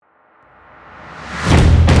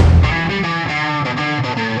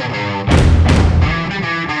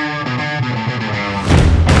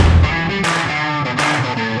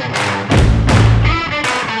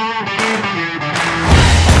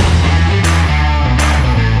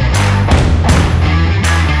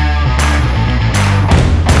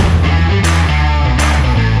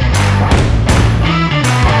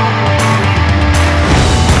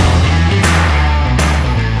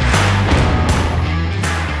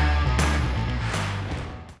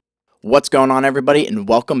What's going on, everybody, and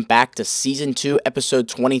welcome back to Season 2, Episode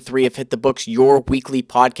 23 of Hit the Books, your weekly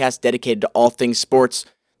podcast dedicated to all things sports.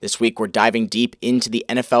 This week, we're diving deep into the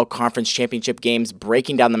NFL Conference Championship games,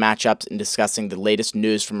 breaking down the matchups, and discussing the latest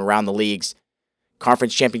news from around the leagues.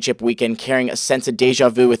 Conference Championship weekend carrying a sense of deja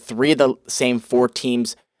vu with three of the same four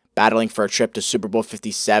teams battling for a trip to Super Bowl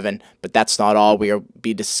 57, but that's not all. We will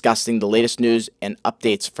be discussing the latest news and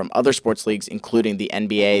updates from other sports leagues, including the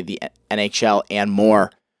NBA, the NHL, and more.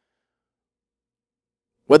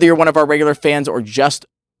 Whether you're one of our regular fans or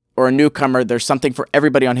a newcomer, there's something for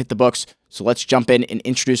everybody on Hit the Books. So let's jump in and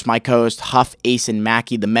introduce my co-host, Huff, Ace, and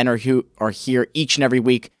Mackie. The men are here each and every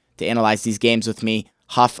week to analyze these games with me.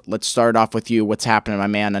 Huff, let's start off with you. What's happening, my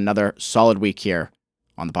man? Another solid week here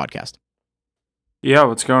on the podcast. Yeah,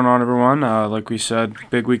 what's going on, everyone? Like we said,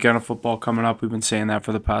 big weekend of football coming up. We've been saying that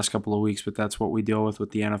for the past couple of weeks, but that's what we deal with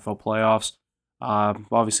the NFL playoffs.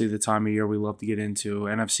 Obviously, the time of year we love to get into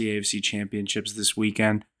NFC, AFC championships this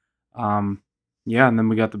weekend. And then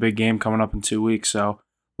we got the big game coming up in 2 weeks. So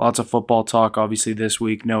lots of football talk, obviously, this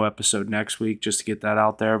week. No episode next week, just to get that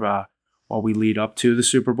out there while we lead up to the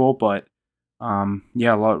Super Bowl. But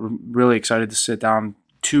really excited to sit down.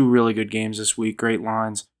 Two really good games this week, great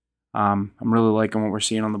lines. I'm really liking what we're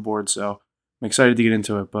seeing on the board, so I'm excited to get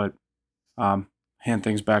into it. But hand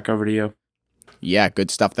things back over to you. Yeah, good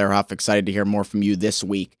stuff there, Huff. Excited to hear more from you this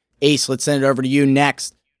week. Ace, let's send it over to you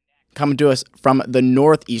next. Coming to us from the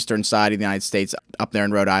northeastern side of the United States, up there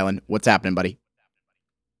in Rhode Island. What's happening, buddy?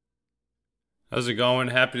 How's it going?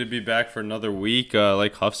 Happy to be back for another week.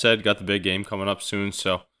 Like Huff said, got the big game coming up soon,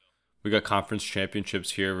 so we got conference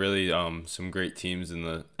championships here. Really, some great teams in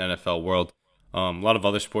the NFL world. A lot of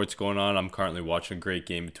other sports going on. I'm currently watching a great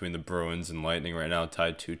game between the Bruins and Lightning right now,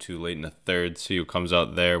 tied 2-2 late in the third. See who comes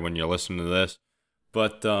out there when you're listening to this.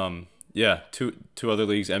 But two other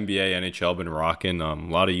leagues, NBA, NHL, been rocking. A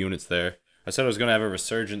lot of units there. I said I was going to have a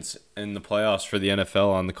resurgence in the playoffs for the NFL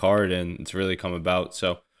on the card, and it's really come about.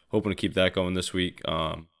 So hoping to keep that going this week.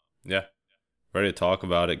 Ready to talk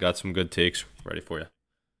about it. Got some good takes ready for you.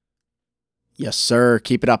 Yes, sir.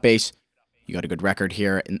 Keep it up, Ace. You got a good record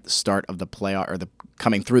here in the start of the playoff, or the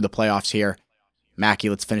coming through the playoffs here. Mackie,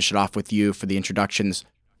 let's finish it off with you for the introductions.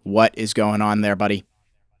 What is going on there, buddy?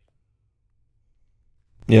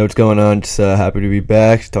 Yeah, what's going on? Just happy to be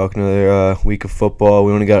back, talking another week of football.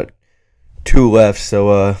 We only got two left,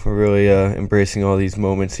 so we're really embracing all these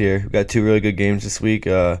moments here. We got two really good games this week.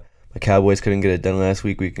 My Cowboys couldn't get it done last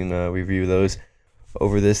week. We can review those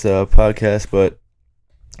over this podcast, but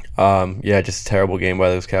just a terrible game by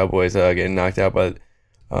those Cowboys, getting knocked out by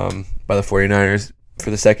the 49ers for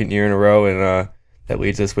the second year in a row, and that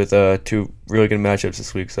leads us with two really good matchups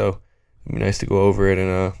this week. So it'd be nice to go over it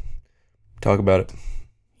and talk about it.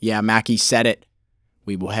 Yeah, Mackie said it.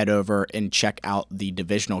 We will head over and check out the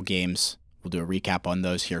divisional games. We'll do a recap on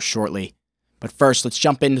those here shortly. But first, let's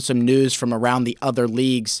jump into some news from around the other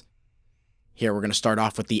leagues. Here, we're going to start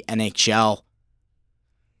off with the NHL.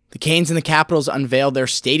 The Canes and the Capitals unveiled their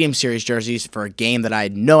Stadium Series jerseys for a game that I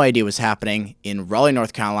had no idea was happening in Raleigh,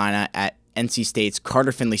 North Carolina at NC State's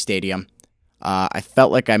Carter Finley Stadium. I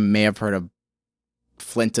felt like I may have heard a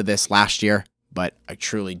flint of this last year, but I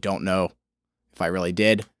truly don't know if I really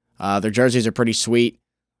did. Their jerseys are pretty sweet.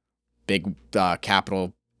 Big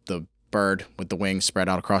Capital, the bird with the wings spread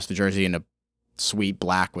out across the jersey, and a sweet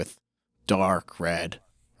black with dark red,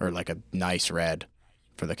 or like a nice red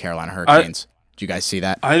for the Carolina Hurricanes. Did you guys see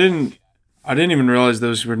that? I didn't even realize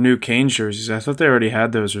those were new Canes jerseys. I thought they already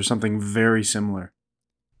had those or something very similar.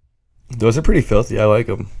 Those are pretty filthy. I like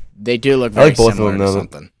them. They do look very like both similar of them, to though.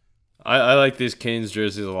 something. I like these Canes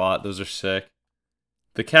jerseys a lot. Those are sick.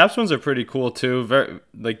 The Caps ones are pretty cool too. Very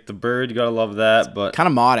like the bird, you gotta love that. But Kind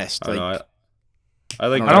of modest. I Like,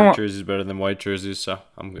 like I dark don't- jerseys better than white jerseys, so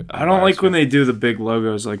I'm good. I don't like when they do the big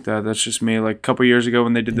logos like that. That's just me. Like a couple years ago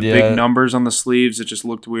when they did the big numbers on the sleeves, it just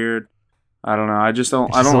looked weird. I don't know. I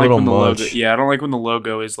don't like when the logo. Yeah, I don't like when the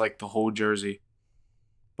logo is like the whole jersey.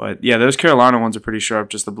 But yeah, those Carolina ones are pretty sharp,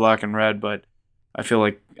 just the black and red. But I feel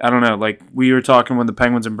like, I don't know, like we were talking when the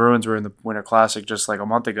Penguins and Bruins were in the Winter Classic just like a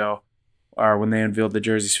month ago, or when they unveiled the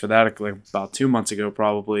jerseys for that like about 2 months ago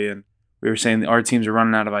probably, and we were saying our teams are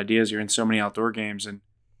running out of ideas. You're in so many outdoor games, and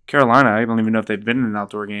Carolina, I don't even know if they've been in an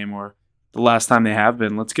outdoor game or the last time they have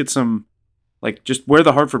been. Let's get some, like, just wear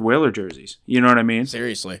the Hartford Whaler jerseys. You know what I mean?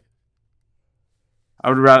 seriously. I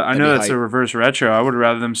would rather. I know That'd be that's a hype. reverse retro. I would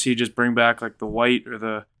rather them see just bring back like the white or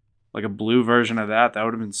the like a blue version of that. That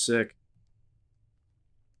would have been sick.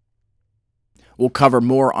 We'll cover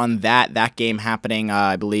more on that game happening,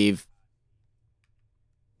 I believe,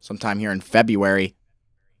 sometime here in February.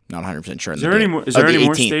 Not 100% sure. Is there any more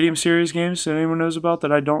Stadium Series games that anyone knows about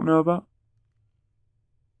that I don't know about?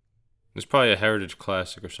 There's probably a Heritage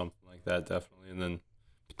Classic or something like that, definitely, and then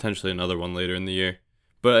potentially another one later in the year.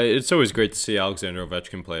 But it's always great to see Alexander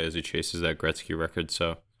Ovechkin play as he chases that Gretzky record,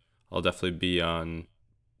 so I'll definitely be on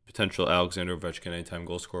potential Alexander Ovechkin anytime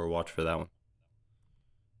goal scorer watch for that one.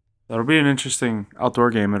 That'll be an interesting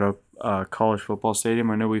outdoor game at a college football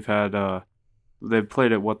stadium. I know we've had they've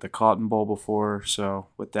played at the Cotton Bowl before, so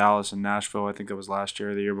with Dallas and Nashville, I think it was last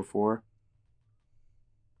year or the year before.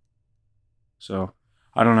 So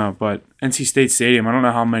I don't know, but NC State Stadium, I don't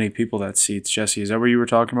know how many people that seats. Jesse, is that what you were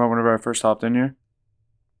talking about whenever I first hopped in here?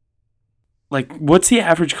 Like, what's the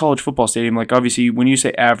average college football stadium? Like, obviously, when you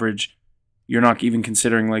say average, you're not even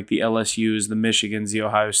considering, like, the LSUs, the Michigans, the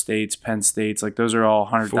Ohio States, Penn States. Like, those are all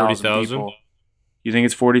 100,000 people. You think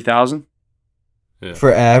it's 40,000? Yeah.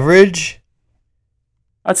 For average?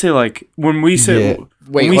 I'd say, like, when we say, Wait,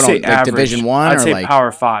 when we say like average, Division I, I'd say like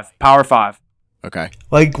Power 5. Power 5. Okay.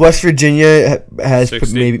 Like West Virginia can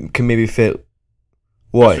 60. maybe fit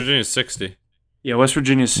what? West Virginia's 60. Yeah, West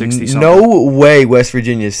Virginia's 60 something. No way West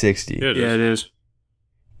Virginia's 60. Yeah, it is.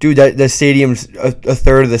 Dude, that stadium's a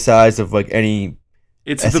third of the size of like any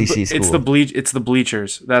SEC school. It's the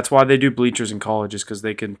bleachers. That's why they do bleachers in colleges, because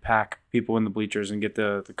they can pack people in the bleachers and get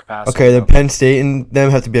the capacity. Okay, then Penn State and them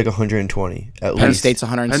have to be like 120 at Penn least. State's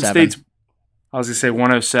 107. Penn State's, I was going to say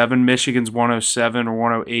 107. Michigan's 107 or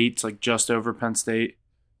 108. It's like just over Penn State.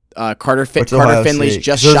 Carter Ohio Finley's State?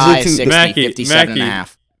 just Those are shy the of two- 60, 57 and a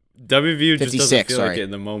half. WVU just doesn't 56, feel sorry. like it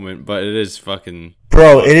in the moment, but it is fucking...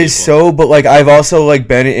 Bro, it is so. But like, I've also like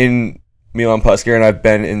been in Milan Pusker, and I've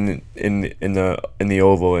been in the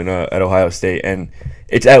Oval at Ohio State, and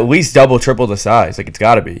it's at least double, triple the size. Like, it's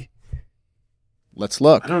got to be. Let's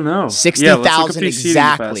look. I don't know. 60,000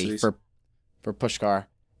 exactly for Pushkar.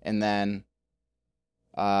 And then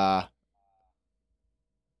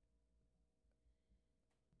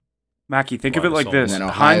Mackie, think of it like this. and then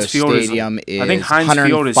Ohio Heinz Field Stadium I think Heinz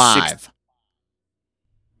Field is 105.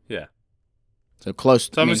 Yeah. So close.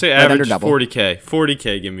 So I'm going to say right under average double. 40K.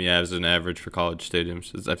 40K give me as an average for college stadiums.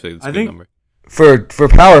 I feel like it's a good number. For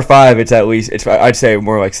Power 5, it's at least, I'd say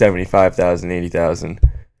more like 75,000, 80,000.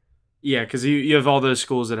 Yeah, because you have all those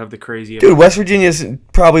schools that have the crazy... Dude, West Virginia's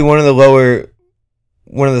probably one of the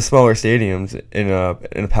smaller stadiums in a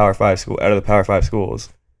Power 5 school, out of the Power 5 schools.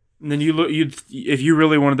 And then if you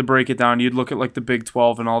really wanted to break it down, you'd look at like the Big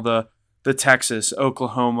 12 and all the Texas,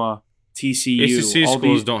 Oklahoma, TCU. ACC all schools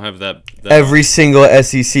these, don't have that every single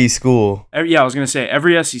SEC school. Yeah, I was going to say,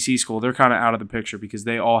 every SEC school, they're kind of out of the picture because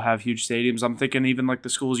they all have huge stadiums. I'm thinking even like the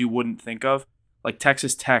schools you wouldn't think of. Like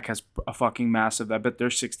Texas Tech has a fucking massive. I bet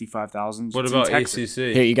they're 65,000. What about ACC?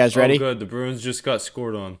 Here, you guys ready? Oh, good. The Bruins just got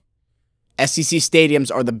scored on. SEC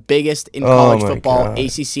stadiums are the biggest in college football. God.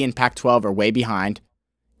 ACC and Pac-12 are way behind.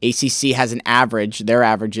 ACC has an average. Their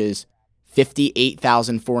average is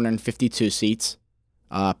 58,452 seats.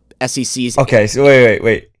 SEC's... Okay, so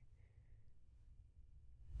wait.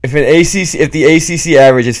 If the ACC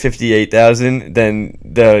average is 58,000, then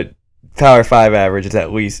the Power 5 average is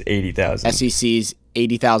at least 80,000. SEC's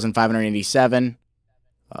 80,587.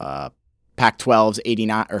 Pac-12's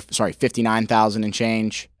 59,000 and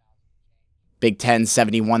change. Big 10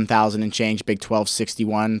 71,000 and change. Big 12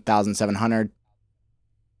 61,700.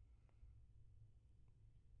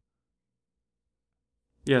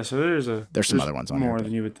 Yeah, so there's some other ones on more here,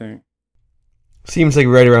 than you would think. Seems like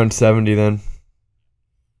right around 70 then.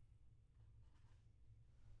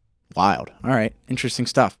 Wild. All right. Interesting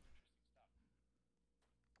stuff.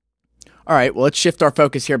 All right. Well, let's shift our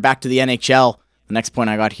focus here back to the NHL. The next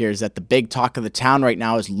point I got here is that the big talk of the town right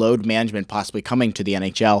now is load management possibly coming to the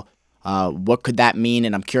NHL. What could that mean?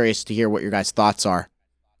 And I'm curious to hear what your guys' thoughts are.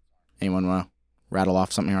 Anyone want to rattle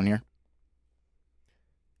off something on here?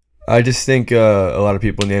 I just think a lot of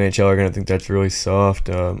people in the NHL are going to think that's really soft.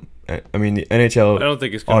 I mean, the NHL. I don't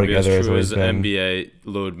think it's going to be as altogether true as been. NBA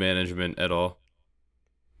load management at all.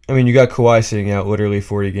 I mean, you got Kawhi sitting out literally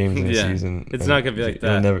 40 games in a season. It's not going to be like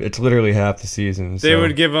that. It's literally half the season. They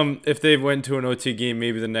would give them, if they went to an OT game,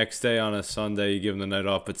 maybe the next day on a Sunday, you give them the night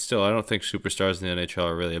off. But still, I don't think superstars in the NHL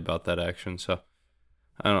are really about that action. So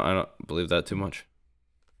I don't believe that too much.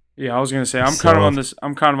 Yeah, I was going to say I'm kind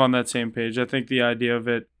of on that same page. I think the idea of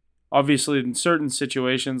it, obviously, in certain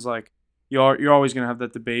situations, like you're always going to have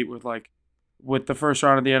that debate with the first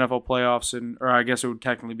round of the NFL playoffs, or I guess it would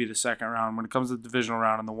technically be the second round. When it comes to the divisional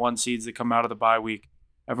round and the one seeds that come out of the bye week,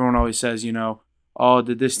 everyone always says, oh,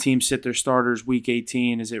 did this team sit their starters week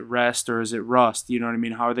 18? Is it rest or is it rust? You know what I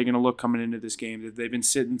mean? How are they going to look coming into this game? They've been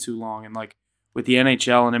sitting too long. And like with the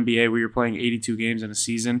NHL and NBA where you're playing 82 games in a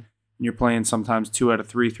season, and you're playing sometimes 2 out of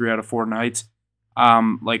 3, 3 out of 4 nights.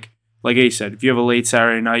 Like Ace said, if you have a late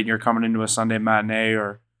Saturday night and you're coming into a Sunday matinee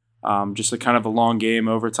or just a kind of a long game,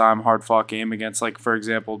 overtime, hard-fought game against, like, for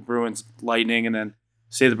example, Bruins Lightning, and then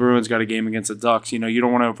say the Bruins got a game against the Ducks, you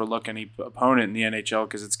don't want to overlook any opponent in the NHL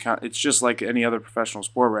because it's just like any other professional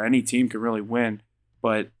sport where any team can really win.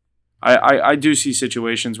 But I do see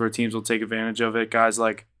situations where teams will take advantage of it. Guys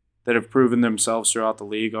like that have proven themselves throughout the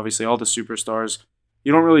league. Obviously, all the superstars.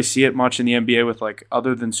 You don't really see it much in the NBA with like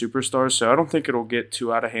other than superstars, so I don't think it'll get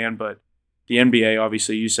too out of hand. But the NBA,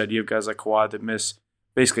 obviously, you said you have guys like Kawhi that miss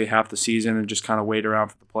basically half the season and just kind of wait around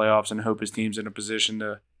for the playoffs and hope his team's in a position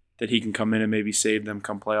that he can come in and maybe save them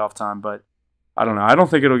come playoff time. But I don't know. I don't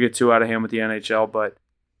think it'll get too out of hand with the NHL. But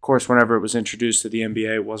of course, whenever it was introduced to the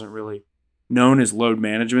NBA, it wasn't really known as load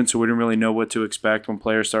management, so we didn't really know what to expect when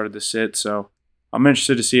players started to sit. So I'm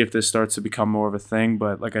interested to see if this starts to become more of a thing.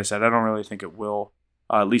 But like I said, I don't really think it will.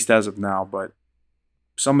 At least as of now, but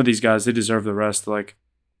some of these guys, they deserve the rest. Like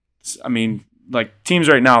teams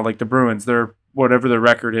right now, like the Bruins, they're whatever their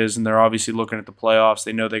record is, and they're obviously looking at the playoffs.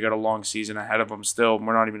 They know they got a long season ahead of them still.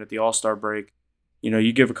 We're not even at the All-Star break.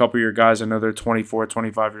 You give a couple of your guys, I know they're 24,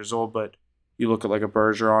 25 years old, but you look at like a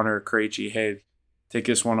Bergeron or a Krejci, hey, take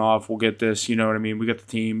this one off. We'll get this. You know what I mean? We got the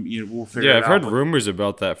team. We'll figure it out. Yeah, I've heard rumors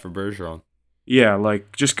about that for Bergeron. Yeah,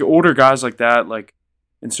 like just older guys like that, like,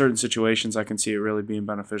 in certain situations, I can see it really being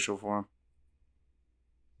beneficial for him.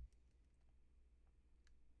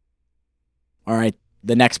 All right.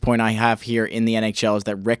 The next point I have here in the NHL is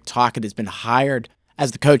that Rick Tocchet has been hired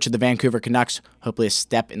as the coach of the Vancouver Canucks. Hopefully a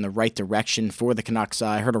step in the right direction for the Canucks.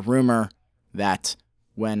 I heard a rumor that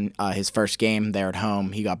when his first game there at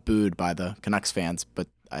home, he got booed by the Canucks fans, but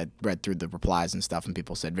I read through the replies and stuff, and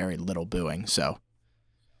people said very little booing. So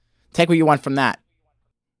take what you want from that.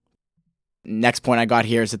 Next point I got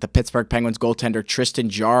here is that the Pittsburgh Penguins goaltender Tristan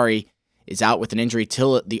Jarry is out with an injury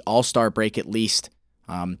till the All-Star break at least.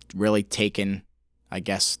 Really taken, I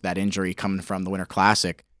guess, that injury coming from the Winter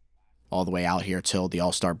Classic all the way out here till the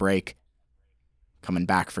All-Star break. Coming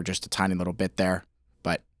back for just a tiny little bit there,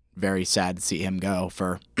 but very sad to see him go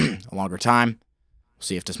for a longer time. We'll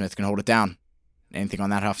see if DeSmith can hold it down. Anything on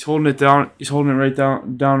that, Huff? He's holding it down. He's holding it right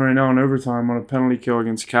down right now in overtime on a penalty kill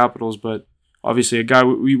against the Capitals, but obviously, a guy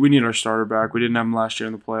we need our starter back. We didn't have him last year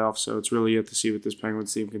in the playoffs, so it's really yet to see what this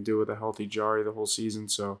Penguins team can do with a healthy Jarry the whole season.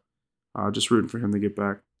 So, just rooting for him to get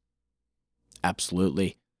back.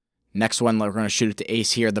 Absolutely. Next one, we're going to shoot it to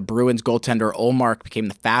Ace here. The Bruins goaltender Ullmark became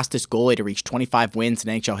the fastest goalie to reach 25 wins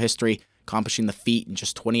in NHL history, accomplishing the feat in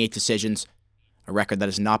just 28 decisions, a record that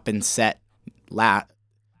has not been set last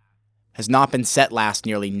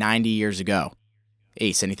nearly 90 years ago.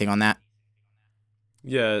 Ace, anything on that?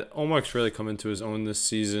 Yeah, Ullmark's really come into his own this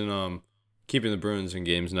season, keeping the Bruins in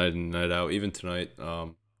games night in, night out. Even tonight,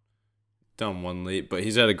 down one late, but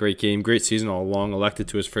he's had a great game, great season all along. Elected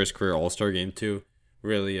to his first career All-Star game too.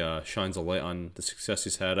 Really shines a light on the success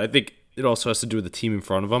he's had. I think it also has to do with the team in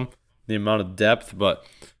front of him, the amount of depth. But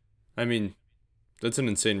I mean, that's an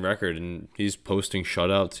insane record, and he's posting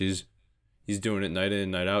shutouts. He's doing it night in,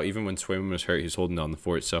 night out. Even when Swayman was hurt, he's holding down the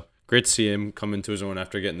fort. So great to see him come into his own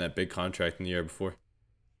after getting that big contract in the year before.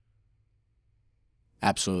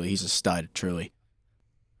 Absolutely. He's a stud, truly.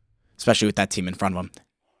 Especially with that team in front of him.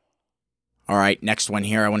 All right, next one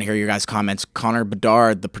here. I want to hear your guys' comments. Connor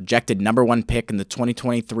Bedard, the projected #1 pick in the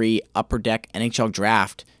 2023 Upper Deck NHL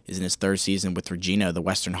Draft, is in his third season with Regina, the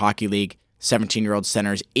Western Hockey League. 17-year-old center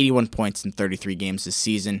has 81 points in 33 games this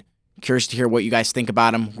season. Curious to hear what you guys think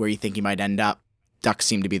about him, where you think he might end up. Ducks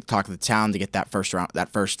seem to be the talk of the town to get that first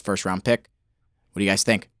round pick. What do you guys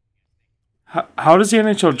think? How does the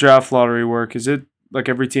NHL draft lottery work? Is it like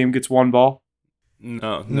every team gets one ball?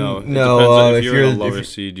 No. It depends on if you're in a lower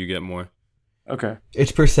seed, you get more. Okay.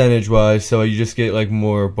 It's percentage-wise, so you just get like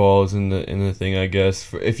more balls in the thing, I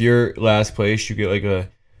guess. If you're last place, you get like a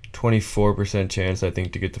 24% chance, I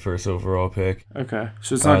think, to get the first overall pick. Okay,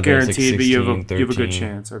 so it's not guaranteed, like 16, but you have a good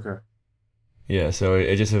chance. Okay. Yeah, so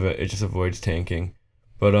it just avoids tanking,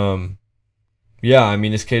 but yeah, I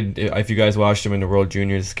mean, this kid, if you guys watched him in the World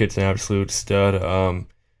Juniors, this kid's an absolute stud.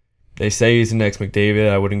 They say he's the next McDavid.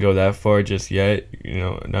 I wouldn't go that far just yet.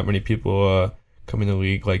 Not many people come in the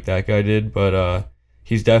league like that guy did, but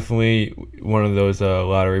he's definitely one of those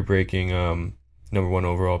lottery breaking #1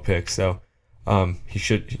 overall picks. So he's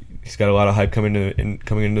got a lot of hype coming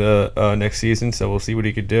into the next season. So we'll see what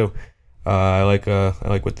he could do. I like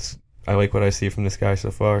what I see from this guy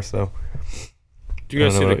so far. So do you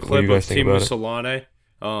guys see the clip of Teemu Selanne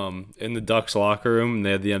in the Ducks locker room? And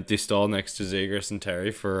they had the empty stall next to Zegras and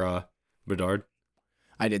Terry for Bedard.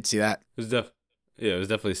 I did see that. It was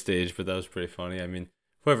definitely staged, but that was pretty funny. I mean,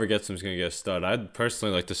 whoever gets him is going to get a stud. I'd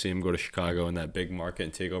personally like to see him go to Chicago in that big market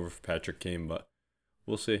and take over for Patrick Kane, but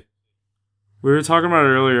we'll see. We were talking about it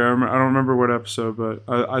earlier. I don't remember what episode, but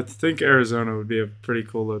I think Arizona would be a pretty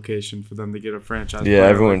cool location for them to get a franchise. Yeah,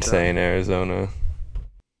 everyone's saying Arizona.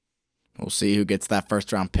 We'll see who gets that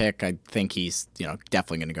first-round pick. I think he's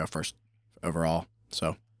definitely going to go first overall,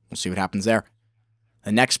 so we'll see what happens there.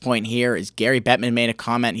 The next point here is Gary Bettman made a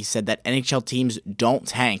comment. He said that NHL teams don't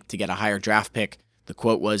tank to get a higher draft pick. The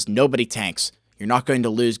quote was, "Nobody tanks. You're not going to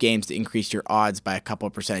lose games to increase your odds by a couple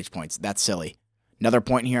of percentage points. That's silly." Another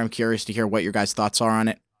point here, I'm curious to hear what your guys' thoughts are on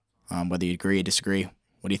it, whether you agree or disagree.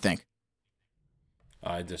 What do you think?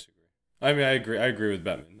 I disagree. I mean, I agree with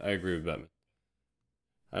Bettman.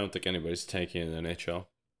 I don't think anybody's tanking in the NHL.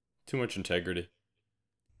 Too much integrity.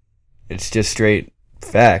 It's just straight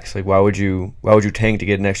facts. Like, why would you tank to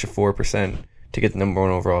get an extra 4% to get the number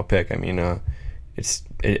 1 overall pick? I mean,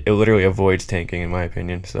 it literally avoids tanking in my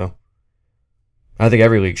opinion. So I think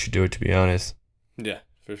every league should do it, to be honest. Yeah,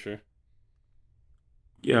 for sure.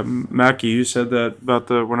 Yeah, Mackie, you said that about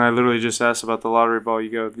when I literally just asked about the lottery ball,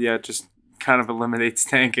 you go, yeah, it just kind of eliminates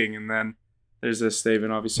tanking, and then there's this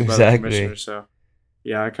statement obviously by the commissioner. So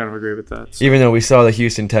yeah, I kind of agree with that. So. Even though we saw the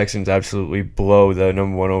Houston Texans absolutely blow the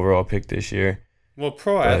number 1 overall pick this year. Well,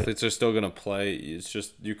 athletes are still going to play. It's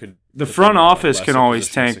just the front office can always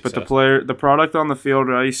tank, but the product on the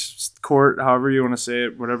field, ice, court, however you want to say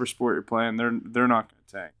it, whatever sport you're playing, they're not going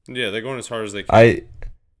to tank. Yeah, they're going as hard as they can.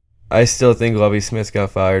 I still think Lovie Smith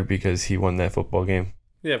got fired because he won that football game.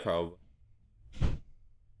 Yeah, probably.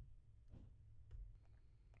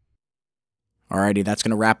 Alrighty, that's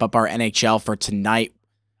going to wrap up our NHL for tonight.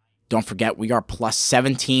 Don't forget, we are plus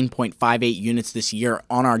 17.58 units this year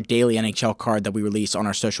on our daily NHL card that we release on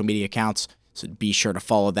our social media accounts. So be sure to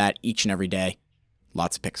follow that each and every day.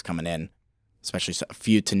 Lots of picks coming in, especially a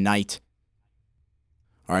few tonight.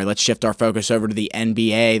 All right, let's shift our focus over to the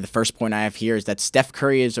NBA. The first point I have here is that Steph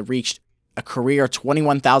Curry has reached a career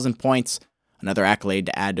 21,000 points, another accolade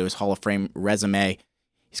to add to his Hall of Fame resume.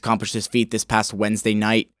 He's accomplished this feat this past Wednesday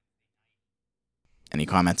night. Any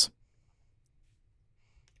comments?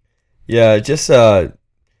 Yeah, it just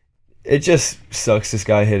sucks this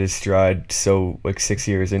guy hit his stride 6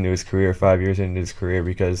 years into his career, 5 years into his career,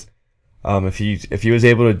 because if he was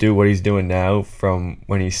able to do what he's doing now from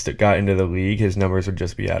when he got into the league, his numbers would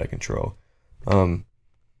just be out of control.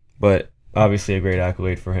 But obviously a great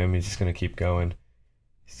accolade for him. He's just going to keep going.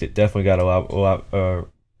 He's definitely got a lot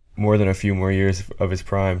more than a few more years of his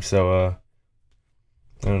prime. So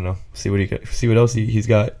I don't know. See what else he's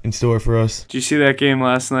got in store for us. Did you see that game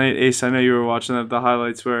last night, Ace? I know you were watching the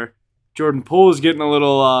highlights where Jordan Poole is getting a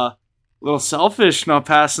little selfish, not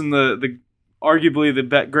passing the arguably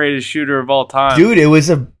the greatest shooter of all time. Dude, it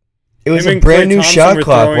was a brand new shot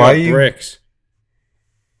clock. Why are you? Bricks.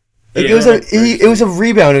 It was a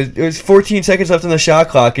rebound. It was 14 seconds left on the shot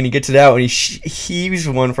clock, and he gets it out, and he heaves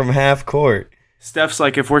one from half court. Steph's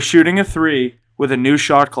like, if we're shooting a 3 with a new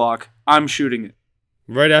shot clock, I'm shooting it.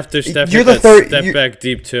 Right after Steph hit that step back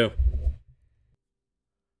deep too.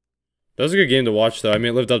 That was a good game to watch, though. I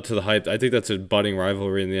mean, it lived up to the hype. I think that's a budding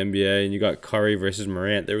rivalry in the NBA, and you got Curry versus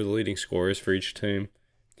Morant. They were the leading scorers for each team.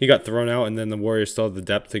 He got thrown out, and then the Warriors still had the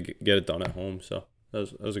depth to get it done at home. So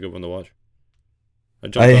that was a good one to watch.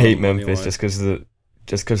 I hate Memphis just because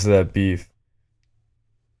of that beef.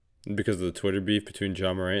 Because of the Twitter beef between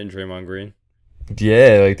Ja Morant and Draymond Green.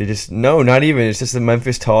 Yeah, like not even. It's just the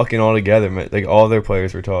Memphis talking all together. Like all their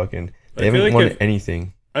players were talking. They haven't won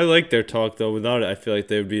anything. I like their talk though. Without it, I feel like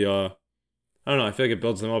they would be. I don't know. I feel like it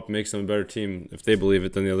builds them up, and makes them a better team. If they believe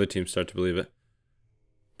it, then the other teams start to believe it.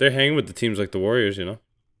 They're hanging with the teams like the Warriors, you know.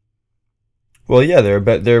 Well, yeah,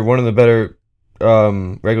 they're one of the better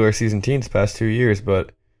regular season teams the past 2 years.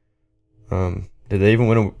 But did they even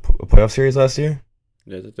win a playoff series last year?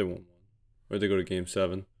 Yeah, I think they won one. Or did they go to Game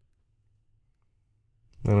 7?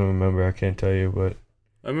 I don't remember. I can't tell you, but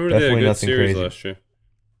I remember they had a good series last year.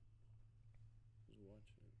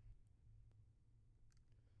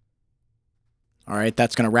 All right,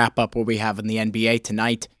 that's going to wrap up what we have in the NBA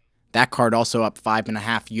tonight. That card also up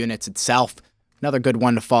 5.5 units itself. Another good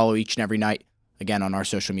one to follow each and every night, again, on our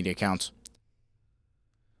social media accounts.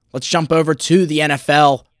 Let's jump over to the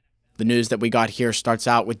NFL. The news that we got here starts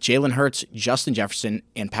out with Jalen Hurts, Justin Jefferson,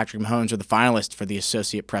 and Patrick Mahomes are the finalists for the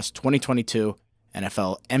Associated Press 2022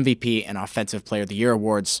 NFL MVP and Offensive Player of the Year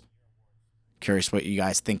awards. Curious what you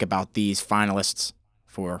guys think about these finalists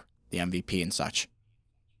for the MVP and such.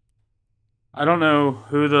 I don't know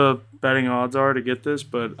who the betting odds are to get this,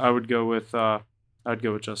 but I would go with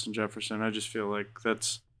Justin Jefferson. I just feel like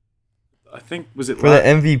that's. I think was it for the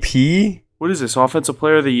MVP? What is this? Offensive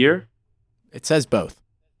Player of the Year? It says both.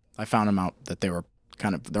 I found them out that they're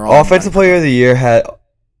all Offensive Player of the Year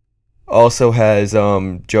also has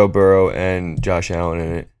Joe Burrow and Josh Allen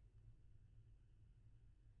in it.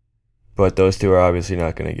 But those two are obviously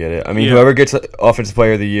not going to get it. I mean, whoever gets Offensive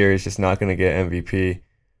Player of the Year is just not going to get MVP.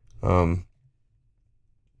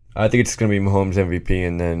 I think it's going to be Mahomes MVP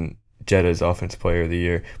and then Jetta's Offensive Player of the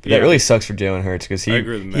Year. But that really sucks for Jalen Hurts because he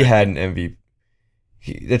had an MVP.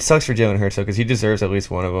 It sucks for Jalen Hurts, though, because he deserves at least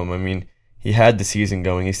one of them. I mean, he had the season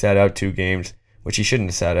going. He sat out 2 games, which he shouldn't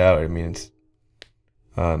have sat out. I mean, it's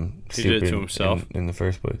he did it to himself in the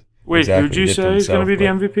first place. Wait, exactly. Who'd you say is going to be the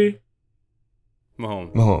MVP?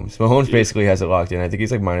 Mahomes basically has it locked in. I think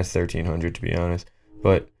he's like minus 1,300, to be honest.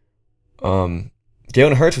 But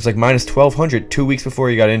Jalen Hurts was like minus 1,200 2 weeks before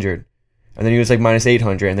he got injured. And then he was like minus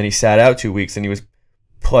 800, and then he sat out 2 weeks, and he was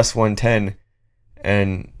plus 110,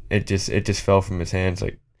 and it just fell from his hands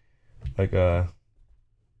like as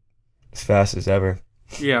fast as ever.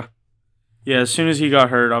 Yeah. As soon as he got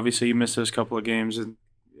hurt, obviously he missed those couple of games, and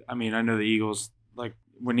I mean I know the Eagles, like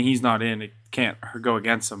when he's not in, it can't go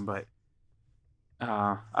against them, but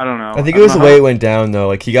I don't know. I think it was the way it went down though.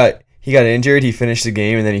 Like he got injured, he finished the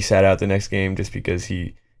game, and then he sat out the next game just because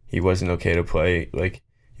he wasn't okay to play. Like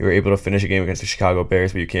you were able to finish a game against the Chicago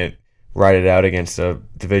Bears, but you can't ride it out against a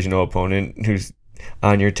divisional opponent who's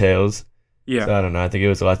on your tails. Yeah. So I don't know. I think it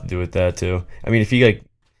was a lot to do with that too. I mean, if he I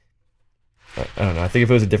don't know. I think if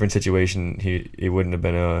it was a different situation, it wouldn't have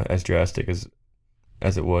been as drastic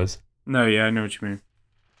as it was. No, yeah, I know what you mean.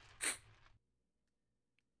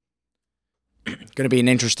 Going to be an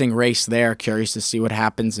interesting race there. Curious to see what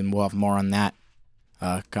happens, and we'll have more on that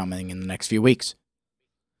coming in the next few weeks.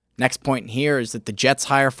 Next point here is that the Jets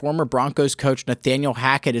hire former Broncos coach Nathaniel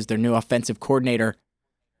Hackett as their new offensive coordinator.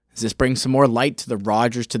 Does this bring some more light to the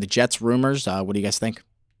Rodgers to the Jets rumors? What do you guys think?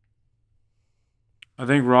 I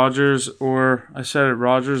think Rodgers or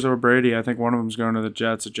Brady. I think one of them's going to the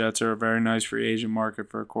Jets. The Jets are a very nice free agent market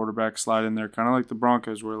for a quarterback slide in there, kind of like the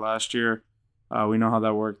Broncos were last year. We know how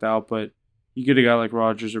that worked out, but you get a guy like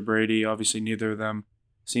Rodgers or Brady. Obviously, neither of them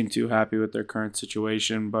seem too happy with their current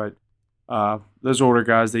situation, but those older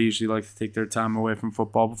guys, they usually like to take their time away from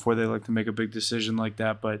football before they like to make a big decision like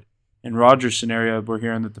that. But in Rodgers' scenario, we're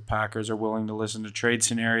hearing that the Packers are willing to listen to trade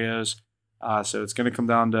scenarios. So it's going to come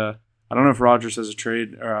down to, I don't know if Rodgers has a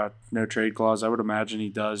trade or no trade clause. I would imagine he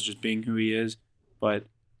does, just being who he is. But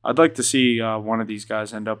I'd like to see one of these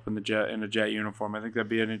guys end up in a Jet uniform. I think that'd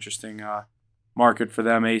be an interesting market for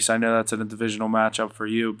them. Ace, I know that's in a divisional matchup for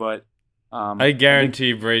you, but I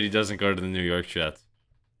guarantee Brady doesn't go to the New York Jets.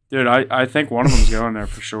 Dude, I think one of them's going there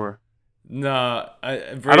for sure. No,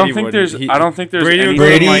 I don't think there's Brady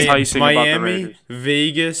anything enticing about the Miami, Raiders.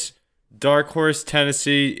 Vegas, dark horse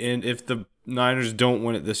Tennessee, and if the Niners don't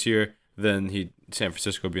win it this year, then San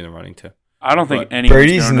Francisco will be in the running too. I don't think any.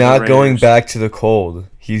 Brady's not going back to the cold.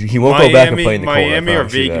 He won't go back and play in the cold. Miami or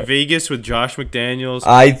Vegas with Josh McDaniels.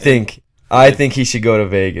 I think he should go to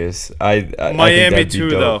Vegas. Miami too,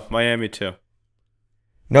 though. Miami too.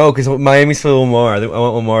 No, because Miami's for Lamar. I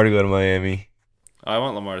want Lamar to go to Miami. I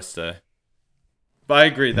want Lamar to stay. But I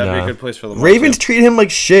agree. That'd be a good place for Lamar. Ravens treat him like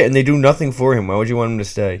shit, and they do nothing for him. Why would you want him to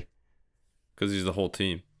stay? Because he's the whole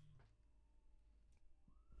team.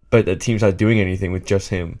 But the team's not doing anything with just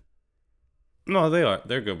him. No, they are.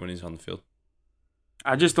 They're good when he's on the field.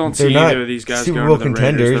 I just don't see either of these guys Super going Bowl to the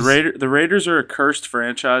contenders. Raiders. The Raiders are a cursed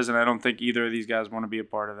franchise, and I don't think either of these guys want to be a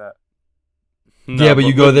part of that. No, yeah, but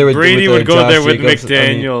you go there with Brady with would go Josh there with Jacobs.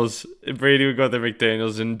 McDaniels. Brady would go there with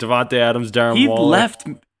McDaniels and Devontae Adams, Darren Waller.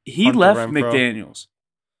 He left McDaniels.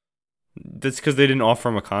 That's because they didn't offer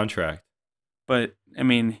him a contract. But I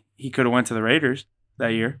mean, he could have went to the Raiders that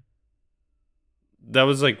year. That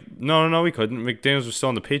was like no, we couldn't. McDaniels was still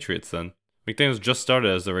on the Patriots then. McDaniels just started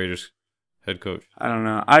as the Raiders head coach. I don't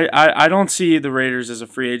know. I don't see the Raiders as a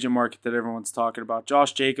free agent market that everyone's talking about.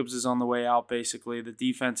 Josh Jacobs is on the way out, basically. The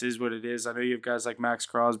defense is what it is. I know you have guys like Max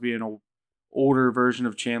Crosby and an older version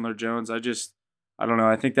of Chandler Jones. I don't know.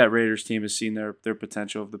 I think that Raiders team has seen their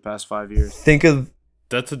potential of the past 5 years. Think of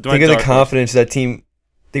the confidence that team.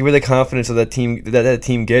 Think of the confidence of that team that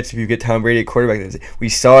team gets if you get Tom Brady at quarterback. We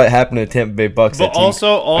saw it happen to the Tampa Bay Bucks. But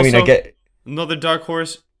also, I mean, I get another dark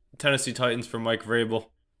horse, Tennessee Titans for Mike Vrabel.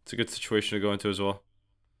 It's a good situation to go into as well.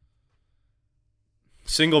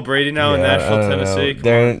 Single Brady now in Nashville, Tennessee.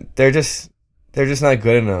 They're just not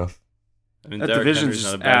good enough. I mean, that Derrick division's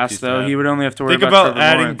Henry's just ass, though. He would only have to worry about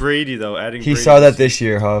adding Brady, though. He saw that this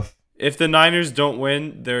year, Huff. If the Niners don't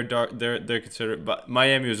win, they're considered. But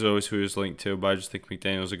Miami was always who he was linked to. But I just think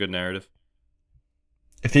McDaniel's a good narrative.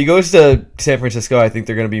 If he goes to San Francisco, I think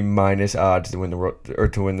they're going to be minus odds to win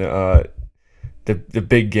the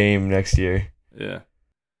big game next year. Yeah.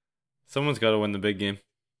 Someone's got to win the big game.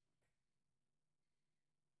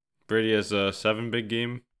 Brady has 7 big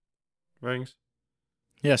game rings.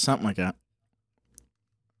 Yeah, something like that.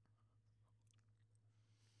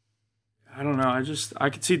 I don't know. I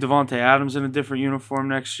could see Devontae Adams in a different uniform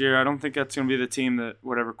next year. I don't think that's going to be the team that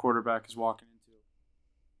whatever quarterback is walking into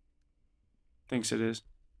thinks it is.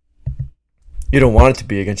 You don't want it to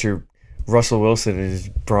be against your Russell Wilson and his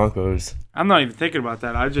Broncos. I'm not even thinking about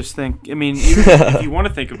that. I just think, I mean, even if you want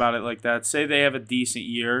to think about it like that, say they have a decent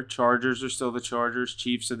year. Chargers are still the Chargers.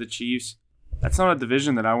 Chiefs are the Chiefs. That's not a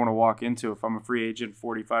division that I want to walk into if I'm a free agent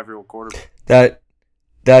 45-year-old quarterback.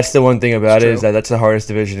 That's the one thing about it is that that's the hardest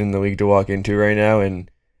division in the league to walk into right now. And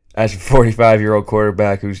as a 45-year-old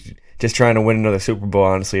quarterback who's just trying to win another Super Bowl,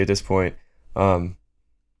 honestly, at this point, why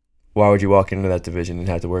would you walk into that division and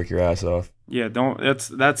have to work your ass off? Yeah, that's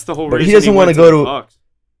the whole but reason he doesn't want to go to Bucs.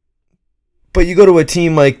 But you go to a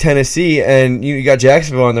team like Tennessee and you got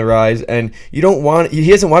Jacksonville on the rise, and he doesn't want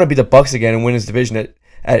to be the Bucs again and win his division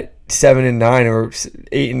at 7-9 or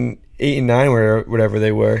 8-9 or whatever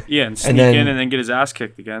they were. Yeah, and sneak in and then get his ass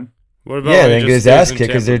kicked again. What about and then get his ass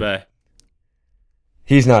kicked because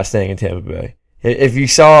he's not staying in Tampa Bay. If you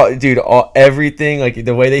saw, dude, everything, like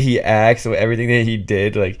the way that he acts, everything that he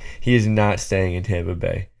did, like he is not staying in Tampa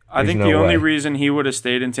Bay. I think the only reason he would have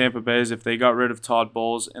stayed in Tampa Bay is if they got rid of Todd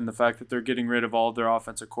Bowles, and the fact that they're getting rid of all of their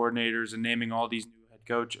offensive coordinators and naming all these new head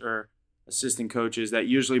coach or assistant coaches. That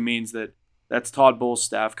usually means that that's Todd Bowles'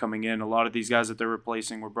 staff coming in. A lot of these guys that they're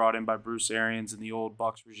replacing were brought in by Bruce Arians and the old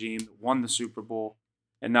Bucs regime that won the Super Bowl.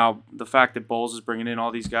 And now the fact that Bowles is bringing in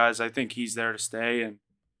all these guys, I think he's there to stay. And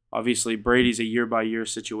obviously Brady's a year-by-year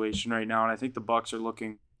situation right now, and I think the Bucs are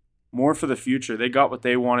looking more for the future. They got what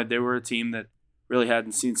they wanted. They were a team that really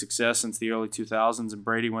hadn't seen success since the early 2000s, and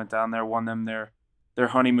Brady went down there, won them their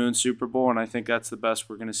honeymoon Super Bowl, and I think that's the best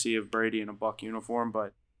we're going to see of Brady in a Buc uniform.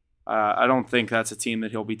 But I don't think that's a team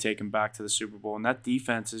that he'll be taken back to the Super Bowl. And that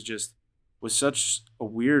defense was such a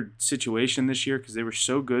weird situation this year because they were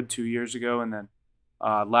so good 2 years ago, and then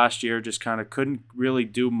last year just kind of couldn't really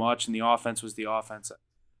do much, and the offense was the offense.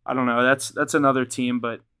 I don't know. That's another team,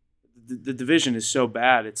 but the division is so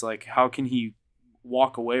bad. It's like, how can he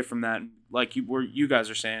walk away from that? Like you guys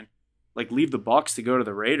are saying, like leave the Bucs to go to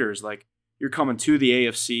the Raiders. Like you're coming to the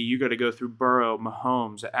AFC, you got to go through Burrow,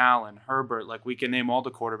 Mahomes, Allen, Herbert. Like we can name all the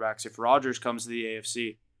quarterbacks. If Rodgers comes to the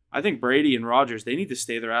AFC, I think Brady and Rodgers, they need to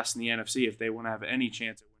stay their ass in the NFC if they want to have any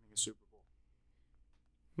chance at winning a Super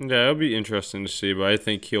Bowl. Yeah, it'll be interesting to see, but I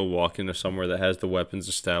think he'll walk into somewhere that has the weapons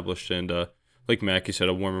established and, like Mackie said,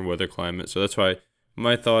 a warmer weather climate. So that's why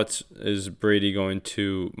my thoughts is Brady going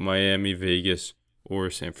to Miami, Vegas, or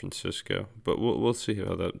San Francisco. But we'll see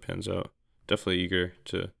how that pans out. Definitely eager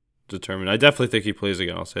to determine. I definitely think he plays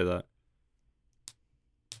again, I'll say that.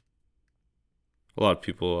 A lot of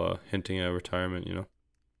people hinting at retirement, you know.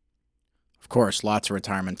 Of course, lots of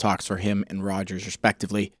retirement talks for him and Rodgers,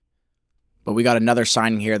 respectively. But we got another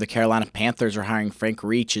signing here. The Carolina Panthers are hiring Frank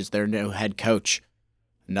Reich as their new head coach.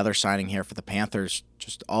 Another signing here for the Panthers,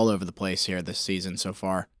 just all over the place here this season so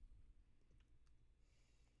far.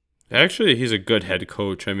 Actually, he's a good head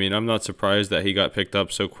coach. I mean, I'm not surprised that he got picked up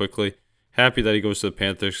so quickly. Happy that he goes to the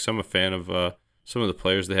Panthers because I'm a fan of some of the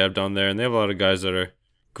players they have down there. And they have a lot of guys that are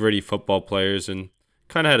gritty football players and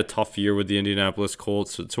kind of had a tough year with the Indianapolis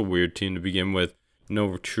Colts. It's a weird team to begin with.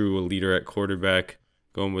 No true leader at quarterback.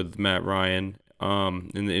 Going with Matt Ryan.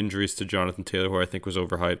 And the injuries to Jonathan Taylor, who I think was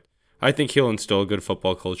overhyped. I think he'll instill a good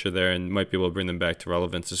football culture there and might be able to bring them back to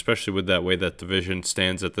relevance, especially with that way that division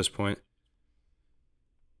stands at this point.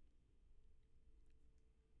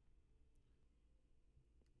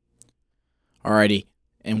 Alrighty,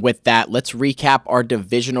 and with that, let's recap our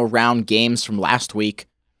divisional round games from last week.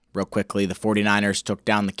 Real quickly, the 49ers took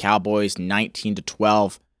down the Cowboys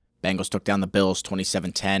 19-12. Bengals took down the Bills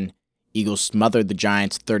 27-10. Eagles smothered the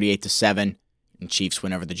Giants 38-7. And Chiefs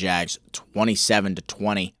win over the Jags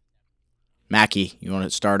 27-20. Mackie, you want to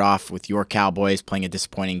start off with your Cowboys playing a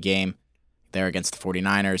disappointing game there against the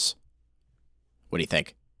 49ers. What do you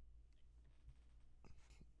think?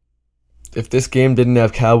 If this game didn't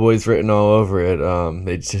have Cowboys written all over it,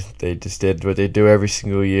 they just did what they do every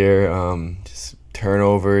single year. Just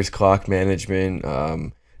turnovers, clock management,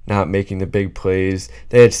 not making the big plays.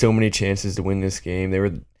 They had so many chances to win this game.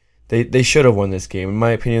 They should have won this game. In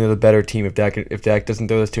my opinion, they're the better team. If Dak doesn't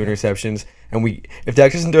throw those two interceptions, if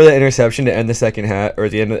Dak doesn't throw that interception to end the second half or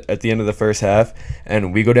at the end of the first half,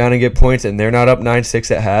 and we go down and get points, and they're not up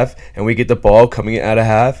 9-6 at half, and we get the ball coming out of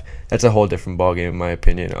half, that's a whole different ball game in my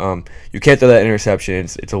opinion. You can't throw that interception.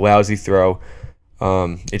 It's a lousy throw.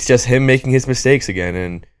 It's just him making his mistakes again,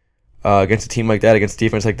 and against a team like that, against a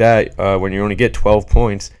defense like that, when you only get 12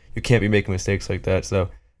 points, you can't be making mistakes like that. So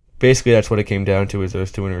basically that's what it came down to, is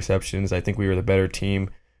those 2 interceptions. I think we were the better team.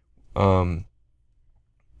 You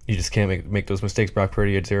just can't make those mistakes. Brock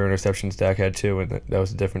Purdy had 0 interceptions, Dak had 2, and that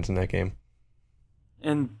was the difference in that game.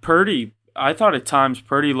 And Purdy, I thought at times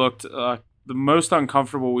Purdy looked the most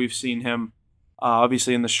uncomfortable we've seen him,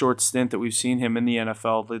 obviously in the short stint that we've seen him in the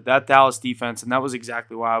NFL. That Dallas defense, and that was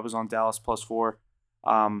exactly why I was on Dallas +4.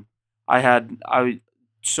 I had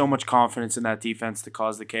so much confidence in that defense to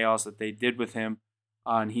cause the chaos that they did with him,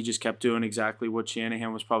 and he just kept doing exactly what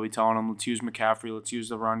Shanahan was probably telling him. Let's use McCaffrey. Let's use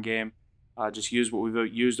the run game. Just use what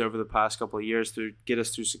we've used over the past couple of years to get us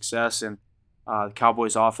through success, and the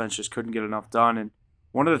Cowboys' offense just couldn't get enough done. And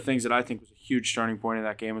one of the things that I think was a huge turning point in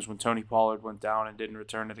that game was when Tony Pollard went down and didn't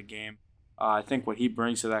return to the game. I think what he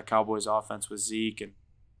brings to that Cowboys offense with Zeke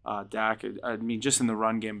and Dak, I mean, just in the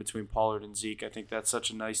run game between Pollard and Zeke, I think that's such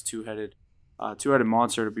a nice two-headed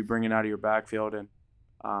monster to be bringing out of your backfield. And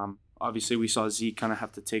obviously we saw Zeke kind of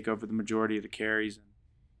have to take over the majority of the carries. And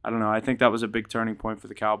I don't know, I think that was a big turning point for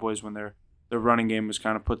the Cowboys when their running game was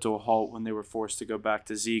kind of put to a halt when they were forced to go back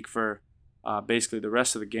to Zeke for basically the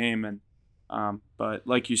rest of the game. And but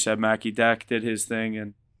like you said, Mackie, Dak did his thing,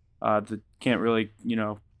 and can't really,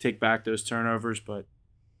 take back those turnovers. But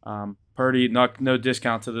Purdy, no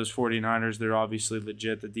discount to those 49ers. They're obviously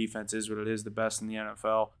legit. The defense is what it is, the best in the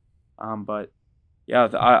NFL. But yeah,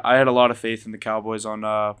 I had a lot of faith in the Cowboys on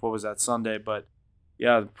Sunday. But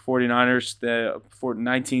yeah, the 49ers, the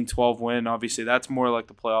 19-12 win. Obviously, that's more like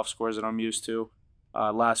the playoff scores that I'm used to.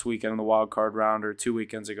 Last weekend in the wild card round, or 2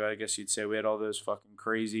 weekends ago, I guess you'd say, we had all those fucking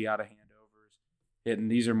crazy out of hand overs. And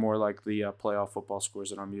these are more like the playoff football scores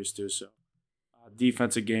that I'm used to. So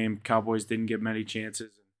defensive game, Cowboys didn't get many chances.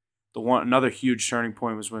 Another huge turning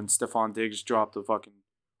point was when Stephon Diggs dropped a fucking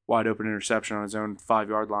wide open interception on his own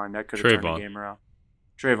 5-yard line. That could have turned the game around.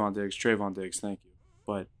 Trayvon Diggs, thank you.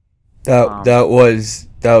 But that was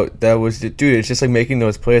dude. It's just like making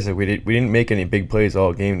those plays. Like we didn't make any big plays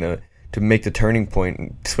all game to make the turning point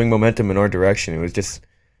and swing momentum in our direction. It was just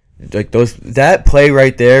like that play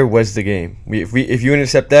right there was the game. If you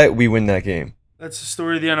intercept that, we win that game. That's the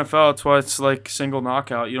story of the NFL. That's why it's like single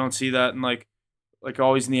knockout. You don't see that in like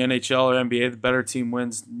always in the NHL or NBA. The better team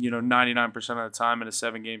wins, 99% of the time in a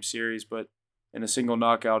 7-game series. But in a single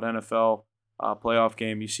knockout NFL playoff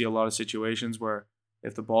game, you see a lot of situations where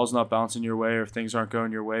if the ball's not bouncing your way or if things aren't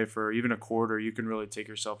going your way for even a quarter, you can really take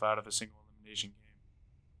yourself out of a single elimination game.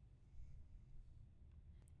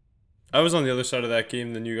 I was on the other side of that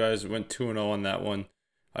game. Then you guys went 2-0 on that one.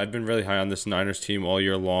 I've been really high on this Niners team all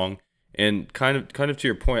year long. And kind of to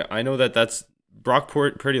your point, I know that's Brock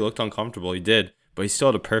Purdy looked uncomfortable. He did, but he still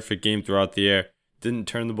had a perfect game throughout the air. Didn't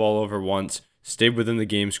turn the ball over once. Stayed within the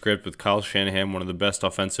game script with Kyle Shanahan, one of the best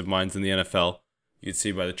offensive minds in the NFL. You can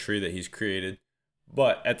see by the tree that he's created.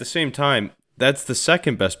 But at the same time, that's the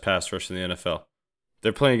second best pass rush in the NFL.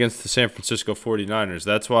 They're playing against the San Francisco 49ers.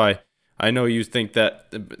 That's why I know you think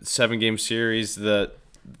that the 7-game series that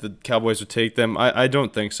the Cowboys would take them. I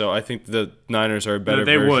don't think so. I think the Niners are a better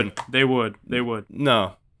version. They would.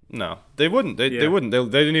 No. They wouldn't. They wouldn't. They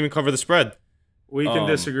didn't even cover the spread. We can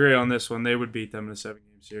disagree on this one. They would beat them in a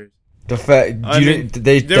 7-game series. The fact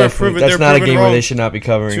that's not a game where they should not be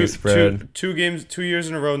covering the spread. 2 years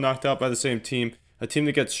in a row knocked out by the same team, a team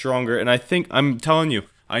that gets stronger. And I think, I'm telling you,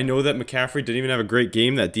 I know that McCaffrey didn't even have a great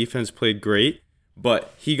game. That defense played great,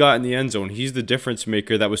 but he got in the end zone. He's the difference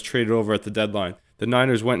maker that was traded over at the deadline. The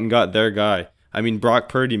Niners went and got their guy. I mean, Brock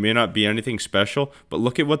Purdy may not be anything special, but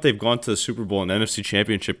look at what they've gone to the Super Bowl and NFC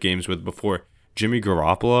Championship games with before. Jimmy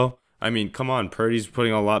Garoppolo. I mean, come on. Purdy's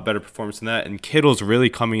putting a lot better performance than that. And Kittle's really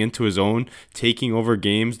coming into his own, taking over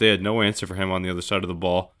games. They had no answer for him on the other side of the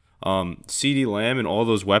ball. CeeDee Lamb and all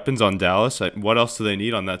those weapons on Dallas. What else do they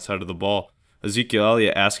need on that side of the ball? Ezekiel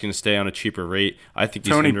Elliott asking to stay on a cheaper rate. I think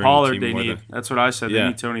he's Tony Pollard the team they need. That's what I said. They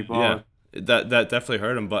need Tony Pollard. Yeah, that definitely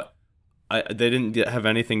hurt him, but they didn't have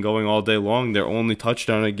anything going all day long. Their only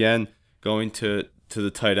touchdown, again, going to the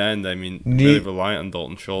tight end. I mean, really reliant on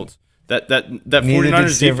Dalton Schultz. That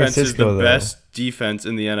 49ers defense is the best defense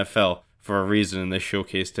in the NFL for a reason, and they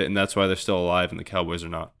showcased it, and that's why they're still alive, and the Cowboys are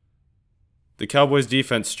not. The Cowboys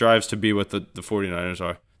defense strives to be what the 49ers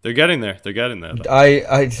are. They're getting there.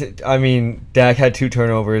 I mean, Dak had 2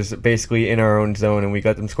 turnovers basically in our own zone, and we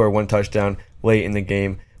got them score 1 touchdown late in the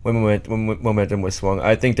game when momentum was swung.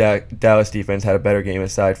 I think Dallas defense had a better game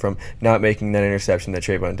aside from not making that interception that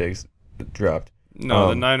Trayvon Diggs dropped. No,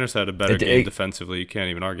 the Niners had a better game defensively. You can't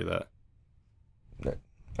even argue that.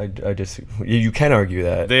 You can argue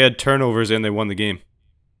that. They had turnovers and they won the game.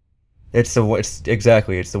 It's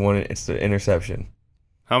the interception.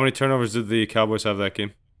 How many turnovers did the Cowboys have that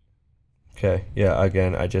game? Okay. Yeah.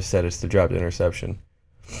 Again, I just said it's the dropped interception.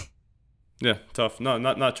 Yeah, tough. No,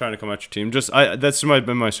 not trying to come at your team. That's might have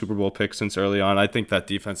been my Super Bowl pick since early on. I think that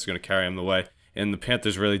defense is going to carry him the way, and the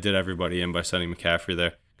Panthers really did everybody in by sending McCaffrey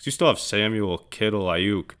there. Because you still have Samuel, Kittle,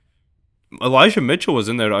 Ayuk. Elijah Mitchell was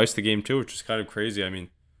in there to ice the game too, which is kind of crazy. I mean,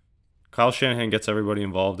 Kyle Shanahan gets everybody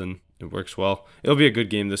involved, and it works well. It'll be a good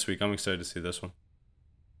game this week. I'm excited to see this one.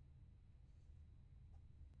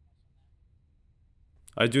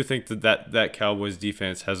 I do think that Cowboys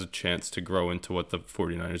defense has a chance to grow into what the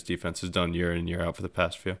 49ers defense has done year in, year out for the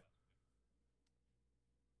past few.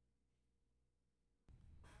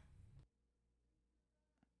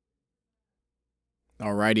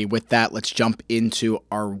 Alrighty, with that, let's jump into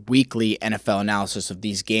our weekly NFL analysis of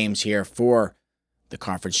these games here for the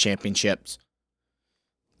conference championships.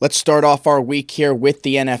 Let's start off our week here with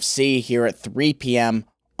the NFC here at 3 p.m.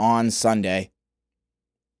 on Sunday,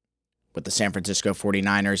 with the San Francisco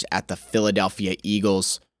 49ers at the Philadelphia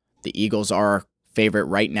Eagles. The Eagles are favorite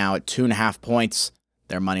right now at 2.5 points.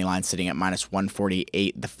 Their money line sitting at minus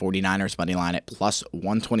 148. The 49ers money line at plus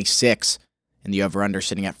 126. And the over-under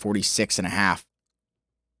sitting at 46.5.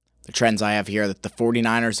 The trends I have here that the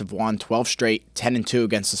 49ers have won 12 straight, 10-2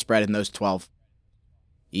 against the spread in those 12.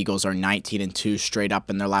 Eagles are 19-2 straight up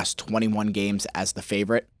in their last 21 games as the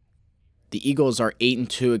favorite. The Eagles are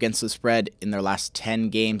 8-2 against the spread in their last 10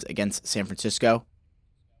 games against San Francisco.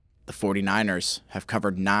 The 49ers have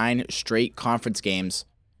covered 9 straight conference games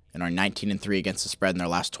and are 19-3 against the spread in their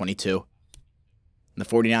last 22. And the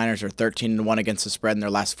 49ers are 13-1 against the spread in their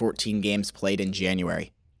last 14 games played in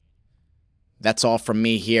January. That's all from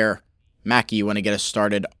me here. Mackie, you want to get us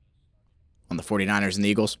started on the 49ers and the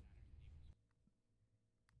Eagles?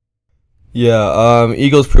 Yeah,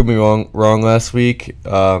 Eagles proved me wrong last week.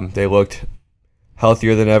 They looked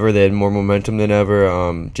healthier than ever. They had more momentum than ever.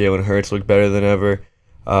 Jalen Hurts looked better than ever.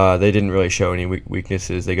 They didn't really show any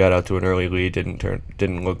weaknesses. They got out to an early lead,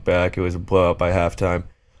 didn't look back. It was a blowout by halftime.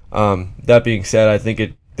 That being said, I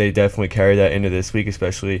think they definitely carry that into this week,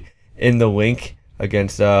 especially in the link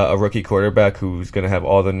against a rookie quarterback who's going to have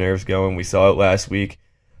all the nerves going. We saw it last week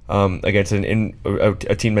against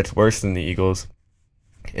a team that's worse than the Eagles.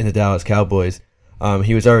 In the Dallas Cowboys,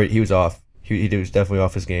 he was off. He was definitely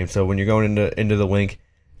off his game. So when you're going into the link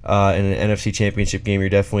in an NFC Championship game, you're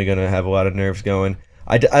definitely going to have a lot of nerves going.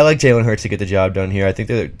 I like Jalen Hurts to get the job done here. I think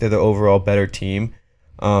they're the overall better team,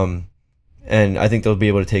 and I think they'll be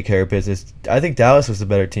able to take care of business. I think Dallas was the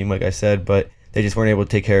better team, like I said, but they just weren't able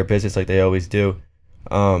to take care of business like they always do,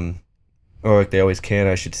 or like they always can,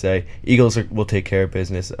 I should say. Eagles will take care of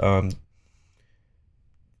business.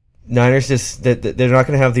 Niners they're not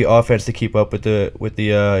going to have the offense to keep up with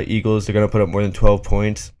the Eagles. They're going to put up more than 12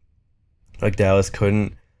 points, like Dallas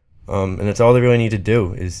couldn't. And that's all they really need to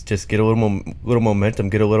do is just get a little momentum,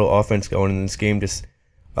 get a little offense going, and this game just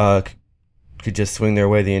could just swing their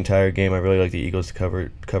way the entire game. I really like the Eagles to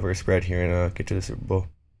cover a spread here and get to the Super Bowl.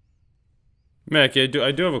 Mac, I do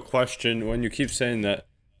have a question. When you keep saying that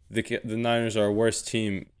the Niners are a worse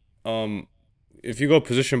team, if you go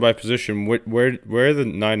position by position, where are the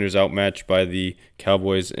Niners outmatched by the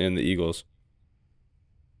Cowboys and the Eagles?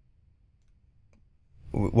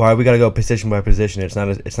 Why we got to go position by position? It's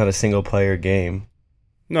not a single player game.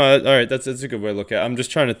 No, all right, that's a good way to look at it. I'm just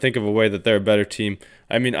trying to think of a way that they're a better team.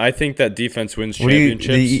 I mean, I think that defense wins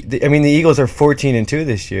championships. The Eagles are 14-2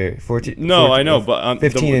 this year. 14. No, 14, I know, but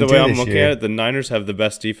the way I'm looking year. at it, the Niners have the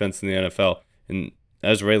best defense in the NFL, and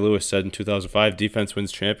as Ray Lewis said in 2005, defense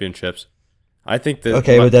wins championships. I think that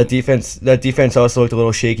but that defense also looked a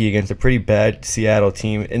little shaky against a pretty bad Seattle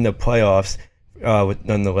team in the playoffs,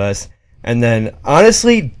 nonetheless. And then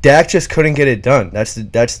honestly, Dak just couldn't get it done. That's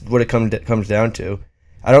what it comes down to.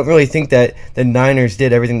 I don't really think that the Niners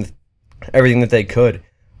did everything that they could.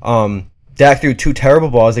 Dak threw 2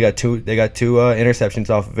 terrible balls. They got two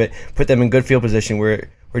interceptions off of it. Put them in good field position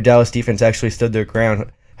where Dallas defense actually stood their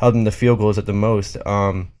ground, held them to field goals at the most.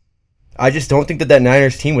 I just don't think that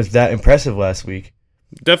Niners team was that impressive last week.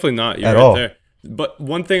 Definitely not. You're at right all. There. But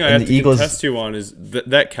one thing I have to contest you on is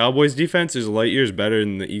that Cowboys defense is light years better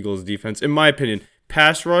than the Eagles defense. In my opinion,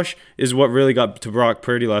 pass rush is what really got to Brock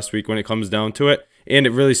Purdy last week when it comes down to it. And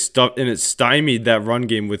it really stymied that run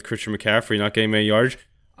game with Christian McCaffrey not getting many yards.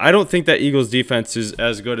 I don't think that Eagles defense is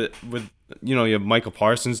as good you have Michael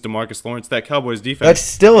Parsons, DeMarcus Lawrence. That Cowboys defense. That's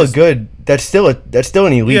still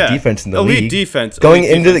an elite defense in the league. Elite defense. Going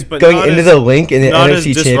into the link in the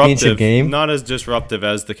NFC Championship game. Not as disruptive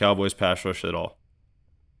as the Cowboys pass rush at all.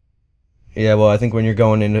 Yeah, well, I think when you're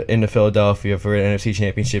going into Philadelphia for an NFC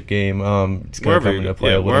Championship game, it's going to come into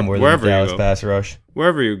play a little more than the Dallas pass rush.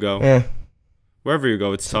 Wherever you go. Yeah. Wherever you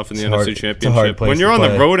go, it's tough in the NFC Championship. It's a hard place when you're to on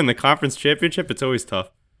play. the road in the Conference Championship, it's always tough.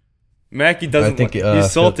 Mackey doesn't.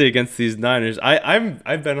 He's salty against these Niners.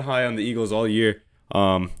 I've been high on the Eagles all year.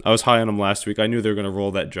 I was high on them last week. I knew they were going to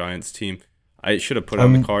roll that Giants team. I should have put it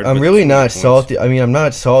on the card. I'm really not salty. I mean, I'm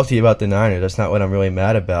not salty about the Niners. That's not what I'm really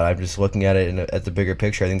mad about. I'm just looking at it at the bigger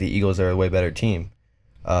picture. I think the Eagles are a way better team.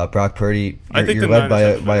 Brock Purdy, you're led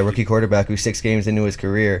by a rookie quarterback who's 6 games into his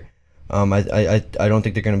career. I don't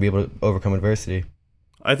think they're going to be able to overcome adversity.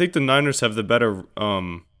 I think the Niners have the better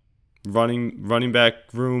running back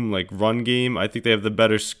room, like run game. I think they have the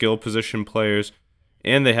better skill position players,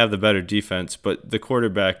 and they have the better defense. But the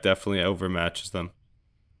quarterback definitely overmatches them.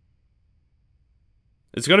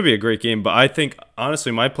 It's going to be a great game, but I think,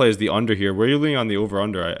 honestly, my play is the under here. Where are you leaning on the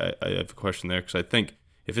over-under? I have a question there, because I think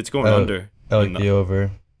if it's going under... I like the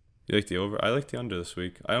over. You like the over? I like the under this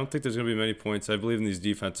week. I don't think there's going to be many points. I believe in these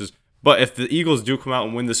defenses. But if the Eagles do come out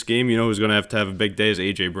and win this game, you know who's going to have a big day is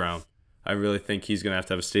A.J. Brown. I really think he's going to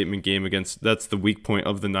have a statement game against... That's the weak point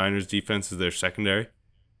of the Niners' defense is their secondary.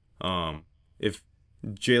 If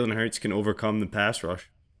Jalen Hurts can overcome the pass rush,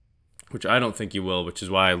 which I don't think he will, which is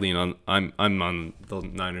why I lean on... I'm on the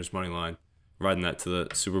Niners' money line, riding that to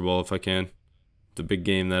the Super Bowl if I can. The big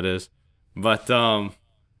game, that is. But,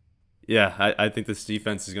 yeah, I think this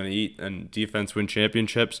defense is going to eat, and defense win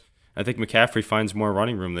championships. I think McCaffrey finds more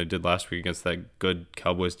running room than he did last week against that good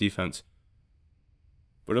Cowboys defense.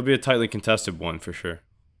 But it'll be a tightly contested one for sure.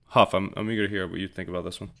 Huff, I'm eager to hear what you think about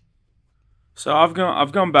this one. So I've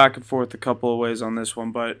gone back and forth a couple of ways on this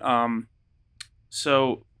one, but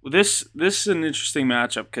so this is an interesting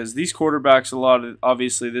matchup because these quarterbacks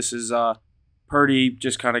obviously this is Purdy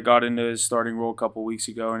just kind of got into his starting role a couple weeks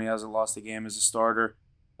ago and he hasn't lost a game as a starter.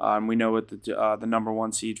 We know what the number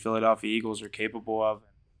 1 seed Philadelphia Eagles are capable of.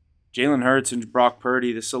 Jalen Hurts and Brock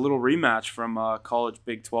Purdy, this is a little rematch from college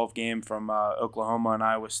Big 12 game from Oklahoma and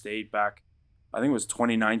Iowa State back, I think it was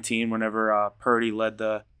 2019 whenever Purdy led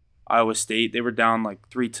the Iowa State. They were down like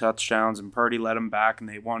 3 touchdowns and Purdy led them back and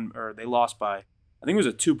they lost by, I think it was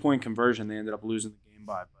a 2-point conversion they ended up losing the game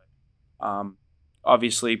by. But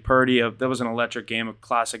obviously Purdy, that was an electric game, a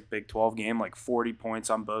classic Big 12 game, like 40 points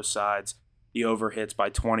on both sides. The over hits by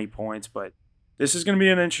 20 points, but this is going to be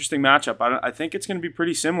an interesting matchup. I think it's going to be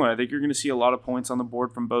pretty similar. I think you're going to see a lot of points on the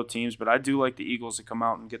board from both teams, but I do like the Eagles to come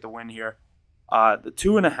out and get the win here. The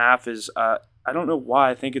 2.5 is, I don't know why.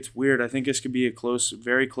 I think it's weird. I think this could be a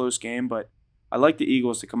very close game, but I like the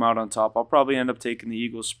Eagles to come out on top. I'll probably end up taking the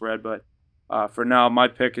Eagles spread, but for now, my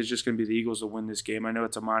pick is just going to be the Eagles to win this game. I know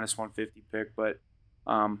it's a minus 150 pick, but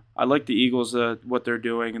I like the Eagles, what they're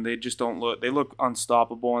doing, and they just they look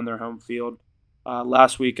unstoppable on their home field.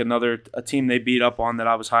 Last week, a team they beat up on that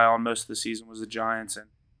I was high on most of the season was the Giants, and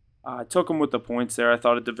I took them with the points there. I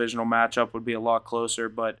thought a divisional matchup would be a lot closer,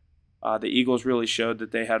 but the Eagles really showed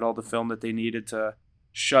that they had all the film that they needed to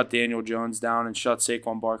shut Daniel Jones down and shut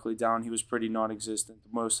Saquon Barkley down. He was pretty non-existent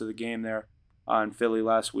most of the game there in Philly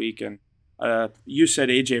last week. And you said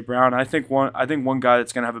A.J. Brown. I think one guy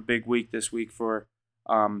that's going to have a big week this week for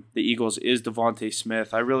the Eagles is Devontae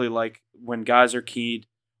Smith. I really like when guys are keyed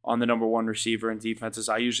on the number 1 receiver in defenses.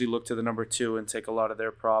 I usually look to the number 2 and take a lot of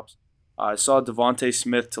their props. I saw Devontae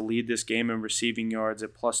Smith to lead this game in receiving yards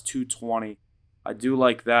at plus 220. I do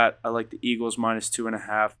like that. I like the Eagles minus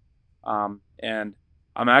 2.5. And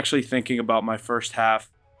I'm actually thinking about my first half,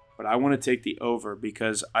 but I want to take the over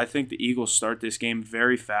because I think the Eagles start this game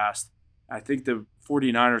very fast. I think the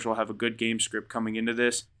 49ers will have a good game script coming into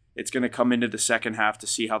this. It's going to come into the second half to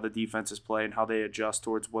see how the defenses play and how they adjust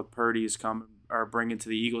towards what Purdy is bringing to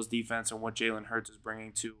the Eagles defense and what Jalen Hurts is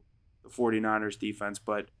bringing to the 49ers defense.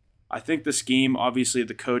 But I think the scheme, obviously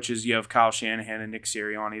the coaches, you have Kyle Shanahan and Nick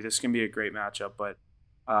Sirianni. This can be a great matchup. But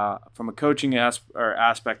from a coaching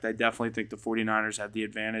aspect, I definitely think the 49ers have the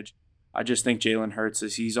advantage. I just think Jalen Hurts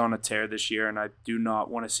he's on a tear this year, and I do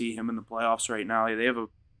not want to see him in the playoffs right now. They have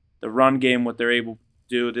the run game, what they're able to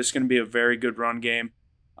do. This is going to be a very good run game.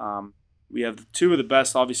 We have 2 of the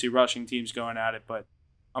best, obviously, rushing teams going at it, but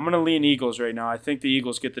I'm going to lean Eagles right now. I think the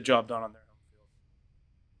Eagles get the job done on their home field.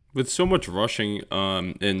 With so much rushing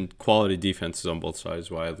and quality defenses on both sides,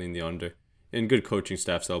 why I lean the under. And good coaching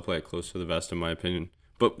staffs that'll play it close to the vest, in my opinion.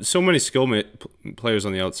 But so many players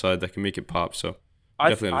on the outside that can make it pop, so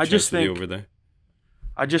definitely have a chance to be over there.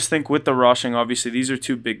 I just think with the rushing, obviously, these are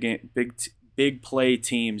 2 big play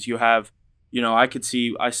teams. You have, I could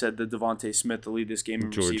see, I said the Devontae Smith to lead this game in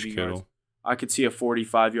receiving yards. I could see a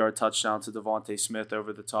 45-yard touchdown to Devontae Smith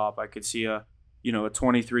over the top. I could see a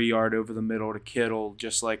 23-yard over the middle to Kittle,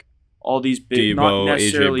 just like all these big, Debo, not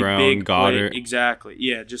necessarily A.J. Brown, big Goddard. Exactly.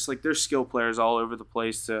 Yeah, just like there's skill players all over the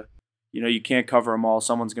place to you can't cover them all.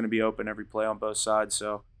 Someone's going to be open every play on both sides.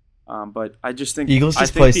 So, but I just think Eagles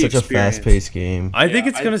just play such a fast-paced game. I think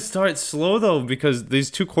it's going to start slow though, because these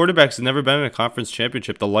two quarterbacks have never been in a conference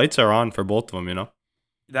championship. The lights are on for both of them.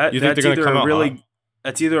 That's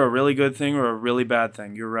either a really good thing or a really bad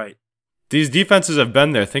thing. You're right. These defenses have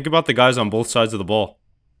been there. Think about the guys on both sides of the ball.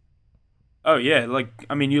 Oh yeah,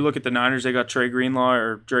 you look at the Niners. They got Dre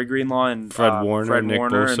Greenlaw and Fred Warner, Nick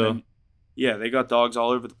Bosa. And then, they got dogs all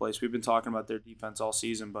over the place. We've been talking about their defense all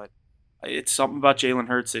season, but it's something about Jalen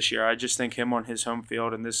Hurts this year. I just think him on his home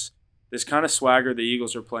field and this kind of swagger the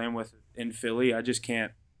Eagles are playing with in Philly, I just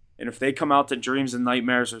can't. And if they come out to dreams and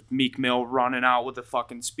nightmares with Meek Mill running out with a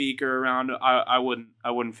fucking speaker around, I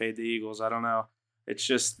wouldn't fade the Eagles. I don't know. It's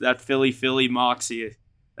just that Philly moxie.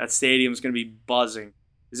 That stadium's gonna be buzzing.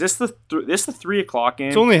 Is this the 3:00 game?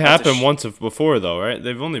 It's only happened once before, though, right?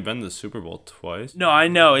 They've only been to the Super Bowl twice. No, I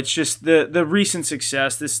know. It's just the recent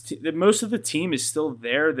success. Most of the team is still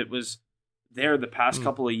there that was there the past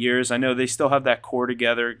couple of years. I know they still have that core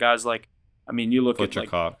together. Guys you look Fletcher at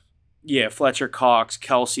Cox. Yeah, Fletcher Cox,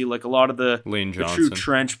 Kelsey, a lot of the Johnson. True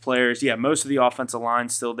trench players. Yeah, most of the offensive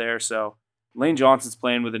line's still there. So Lane Johnson's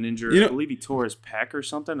playing with an injury. I believe he tore his pec or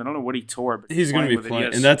something. I don't know what he tore, but he's going to be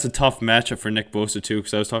playing. And that's a tough matchup for Nick Bosa, too,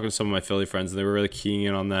 because I was talking to some of my Philly friends, and they were really keying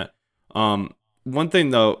in on that. One thing,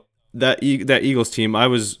 though, that Eagles team, I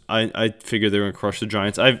figured they were going to crush the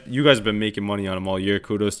Giants. You guys have been making money on them all year.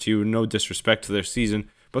 Kudos to you. No disrespect to their season.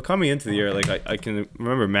 But coming into the year, I can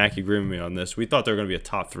remember Mackey agreeing with me on this. We thought they were going to be a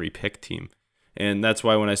top 3 pick team. And that's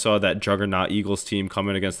why when I saw that juggernaut Eagles team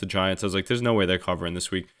coming against the Giants, I was like, there's no way they're covering this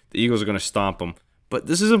week. The Eagles are going to stomp them. But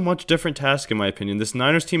this is a much different task, in my opinion. This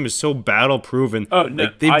Niners team is so battle-proven. Oh, no.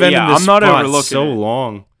 They've been in this spot so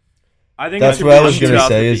long. I think that's what I was going to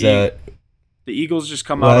say is that the Eagles just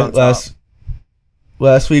come out on top.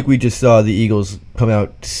 Last week we just saw the Eagles come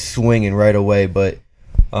out swinging right away, but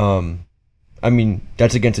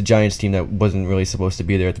that's against a Giants team that wasn't really supposed to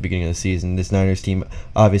be there at the beginning of the season. This Niners team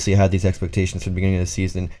obviously had these expectations from the beginning of the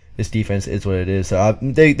season. This defense is what it is. So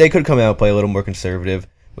they could come out and play a little more conservative,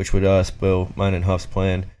 which would spoil mine and Huff's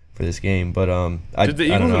plan for this game. But did the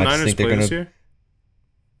Eagles and Niners play this year?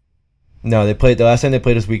 No, they played the last time they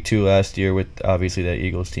played was week 2 last year. With obviously that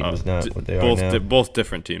Eagles team was not what they are now. Both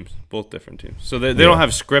different teams. So they don't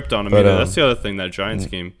have script on them either. That's the other thing, that Giants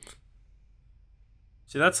game.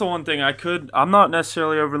 See, that's the one thing I'm not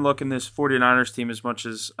necessarily overlooking this 49ers team as much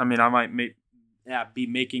as, I might be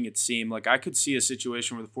making it seem like I could see a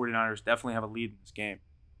situation where the 49ers definitely have a lead in this game.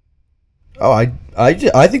 Oh, I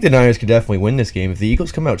think the Niners could definitely win this game if the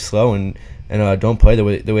Eagles come out slow and don't play the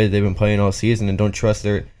way they've been playing all season and don't trust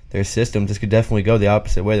their system. This could definitely go the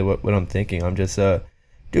opposite way of what I'm thinking. I'm just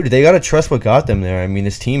dude, they got to trust what got them there.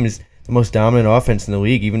 This team is the most dominant offense in the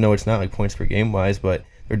league, even though it's not like points per game wise, but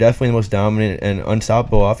they're definitely the most dominant and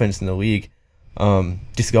unstoppable offense in the league.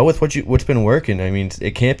 Just go with what's been working.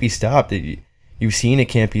 It can't be stopped. You've seen it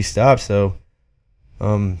can't be stopped. So,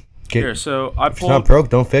 so if it's not broke,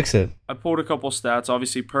 don't fix it. I pulled a couple stats.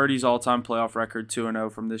 Obviously, Purdy's all-time playoff record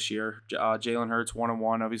 2-0 from this year. Jalen Hurts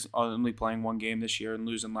 1-1. Obviously, only playing one game this year and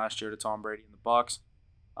losing last year to Tom Brady and the Bucs.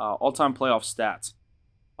 All-time playoff stats.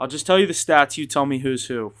 I'll just tell you the stats. You tell me who's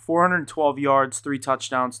who. 412 yards, 3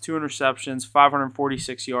 touchdowns, 2 interceptions,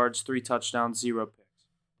 546 yards, 3 touchdowns, 0 picks.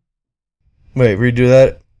 Wait, redo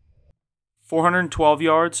that. 412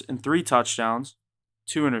 yards and 3 touchdowns,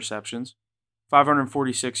 2 interceptions,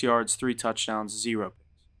 546 yards, 3 touchdowns, 0 picks.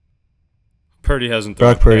 Purdy hasn't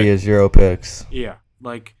thrown. Brock Purdy has 0 picks. Yeah,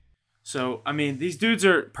 so these dudes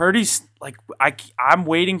are Purdy's I'm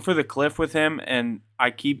waiting for the cliff with him, and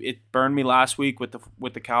it burned me last week with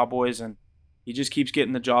the Cowboys, and he just keeps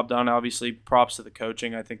getting the job done. Obviously, props to the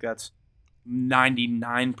coaching. I think that's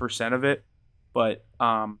 99% of it, but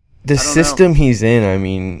the system he's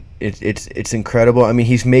in, it's incredible.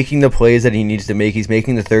 He's making the plays that he needs to make. He's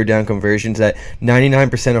making the third down conversions that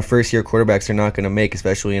 99% of first-year quarterbacks are not going to make,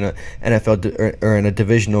 especially in an NFL or in a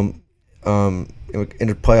divisional, in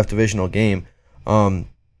a playoff divisional game.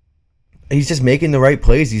 He's just making the right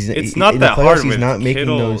plays. It's not that hard with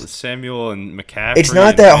Kittle, Samuel, and McCaffrey. It's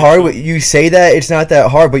not that hard. You say that it's not that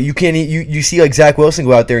hard, but you can't. You see Zach Wilson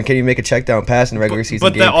go out there and can't even make a check down pass in the regular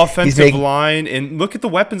season game. But that offensive line, and look at the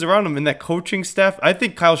weapons around him and that coaching staff. I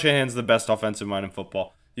think Kyle Shanahan's the best offensive mind in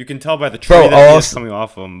football. You can tell by the trade that he is coming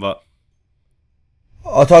off of him. But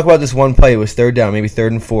I'll talk about this one play. It was 3rd down, maybe 3rd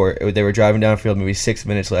and 4. They were driving downfield, maybe 6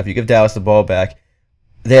 minutes left. You give Dallas the ball back,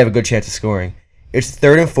 they have a good chance of scoring. It's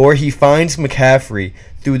 3rd and 4. He finds McCaffrey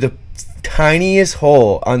through the tiniest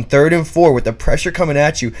hole on 3rd and 4 with the pressure coming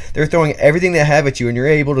at you. They're throwing everything they have at you, and you're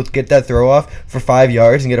able to get that throw off for 5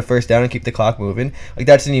 yards and get a first down and keep the clock moving. Like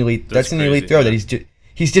that's an elite. That's an crazy, elite throw. Yeah. That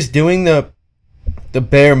he's just doing the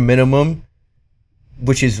bare minimum,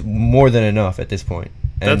 which is more than enough at this point.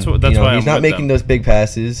 And, that's why he's not making those big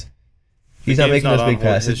passes. He's not making those big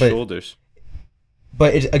passes,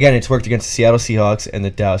 but it's worked against the Seattle Seahawks and the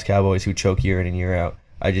Dallas Cowboys, who choke year in and year out.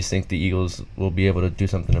 I just think the Eagles will be able to do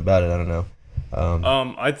something about it. I don't know.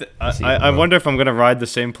 I wonder if I'm gonna ride the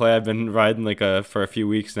same play I've been riding for a few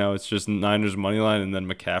weeks now. It's just Niners money line and then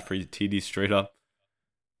McCaffrey TD straight up.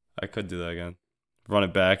 I could do that again. Run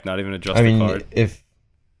it back, not even adjust the card. If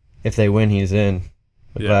they win, he's in.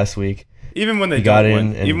 Last week, even when they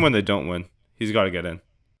don't win, he's got to get in.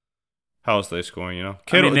 How else are they scoring?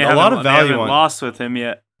 Kittle, a lot of value. They haven't lost with him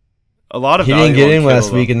yet. A lot of he value. He didn't get in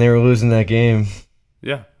last week, and they were losing that game.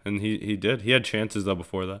 Yeah, and he did. He had chances though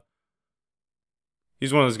before that.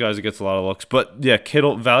 He's one of those guys that gets a lot of looks. But yeah,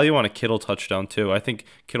 Kittle value on a Kittle touchdown too. I think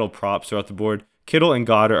Kittle props throughout the board. Kittle and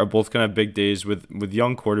Goddard are both gonna have big days with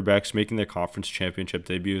young quarterbacks making their conference championship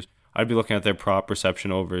debuts. I'd be looking at their prop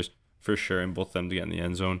reception overs for sure, and both of them to get in the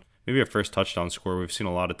end zone. Maybe a first touchdown score. We've seen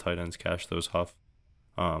a lot of tight ends cash those, Huff.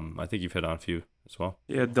 I think you've hit on a few as well.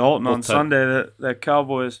 Yeah, Dalton both on Sunday, that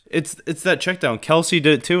Cowboys. It's that check down. Kelsey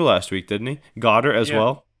did it too last week, didn't he? Goddard as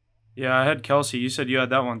well. Yeah, I had Kelsey. You said you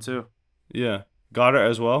had that one too. Yeah. Goddard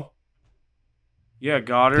as well? Yeah,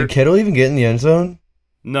 Goddard. Did Kittle even get in the end zone?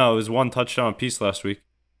 No, it was one touchdown apiece last week.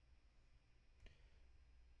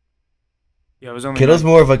 Yeah, it was only Kittle's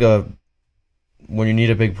more of like a when you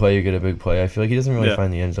need a big play, you get a big play. I feel like he doesn't really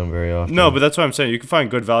find the end zone very often. No, but that's what I'm saying. You can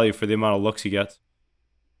find good value for the amount of looks he gets.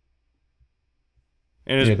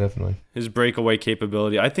 And definitely. His breakaway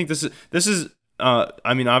capability. I think this is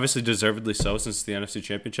obviously deservedly so since it's the NFC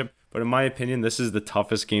Championship, but in my opinion, this is the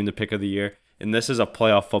toughest game to pick of the year, and this is a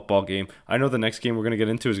playoff football game. I know the next game we're going to get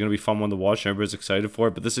into is going to be fun one to watch, and everybody's excited for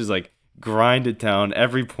it, but this is like grind it down.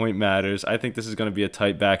 Every point matters. I think this is going to be a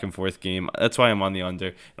tight back and forth game. That's why I'm on the under,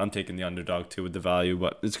 and I'm taking the underdog too with the value,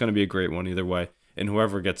 but it's going to be a great one either way, and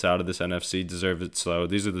whoever gets out of this NFC deserves it. So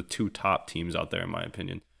these are the two top teams out there in my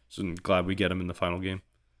opinion. So I'm glad we get them in the final game.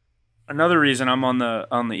 Another reason I'm on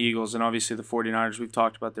the Eagles and obviously the 49ers, we've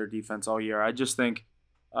talked about their defense all year. I just think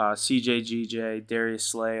CJ, GJ, Darius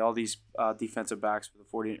Slay, all these defensive backs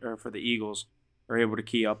for the Eagles are able to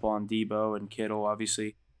key up on Debo and Kittle.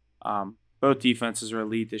 Obviously, both defenses are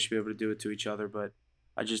elite. They should be able to do it to each other. But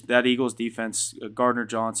that Eagles defense, Gardner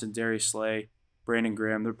Johnson, Darius Slay, Brandon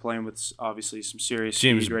Graham, they're playing with obviously some serious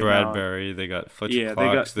James speed right Bradbury. now. They got Fletcher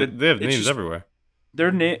Cox. They have names everywhere.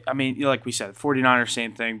 Like we said, 49ers,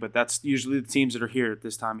 same thing, but that's usually the teams that are here at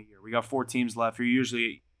this time of year. We got 4 teams left. You're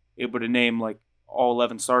usually able to name like all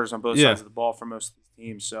 11 starters on both sides of the ball for most of these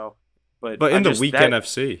teams. So, but in the weak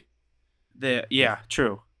NFC.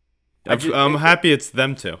 True. I'm happy it's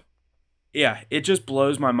them too. Yeah, it just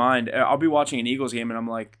blows my mind. I'll be watching an Eagles game and I'm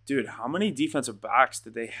like, dude, how many defensive backs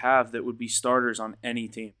did they have that would be starters on any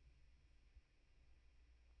team?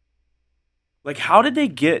 Like, how did they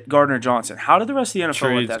get Gardner Johnson? How did the rest of the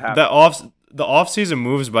NFL let that happen? The offseason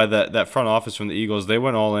moves by that front office from the Eagles, they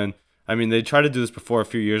went all in. I mean, they tried to do this before a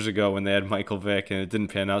few years ago when they had Michael Vick, and it didn't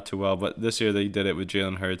pan out too well. But this year they did it with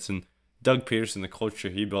Jalen Hurts and Doug Peterson, the culture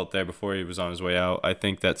he built there before he was on his way out. I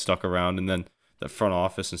think that stuck around, and then the front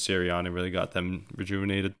office and Sirianni really got them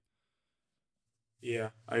rejuvenated. Yeah,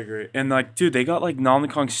 I agree. And, like, dude, they got, like,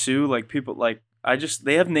 Ndamukong Suh, like, people, like,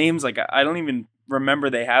 they have names, like, I don't even remember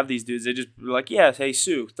they have these dudes. They just were like, yeah, hey,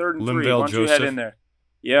 Sue, 3rd and 3, why don't you head in there?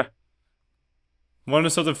 Yeah. Want to know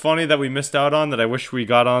something funny that we missed out on that I wish we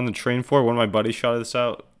got on the train for? One of my buddies shouted this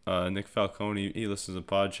out. Nick Falcone, he listens to the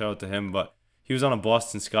pod. Shout out to him. But he was on a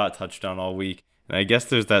Boston Scott touchdown all week. And I guess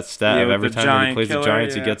there's that stat of every time that he plays the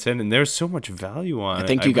Giants, he gets in. And there's so much value on it. I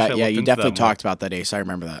think you definitely talked about that, Ace. I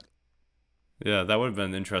remember that. Yeah, that would have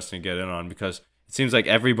been interesting to get in on because it seems like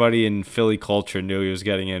everybody in Philly culture knew he was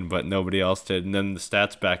getting in, but nobody else did. And then the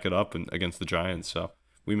stats back it up against the Giants. So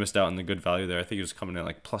we missed out on the good value there. I think he was coming in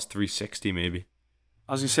like plus 360 maybe.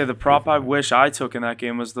 I was going to say the prop I wish I took in that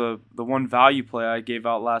game was the one value play I gave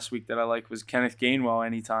out last week that I liked was Kenneth Gainwell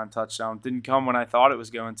anytime touchdown. Didn't come when I thought it was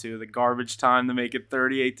going to. The garbage time to make it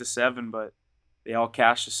 38-7, but they all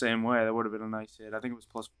cashed the same way. That would have been a nice hit. I think it was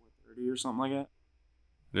plus 430 or something like that.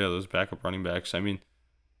 Yeah, those backup running backs. I mean,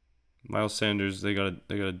 Miles Sanders, they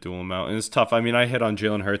gotta duel him out. And it's tough. I mean, I hit on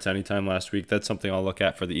Jalen Hurts anytime last week. That's something I'll look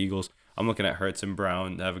at for the Eagles. I'm looking at Hurts and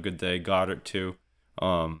Brown to have a good day. Goddard too.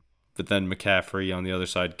 But then McCaffrey on the other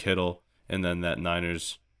side, Kittle, and then that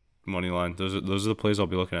Niners money line. Those are the plays I'll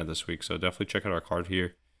be looking at this week. So definitely check out our card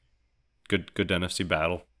here. Good NFC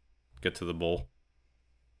battle. get to the bowl.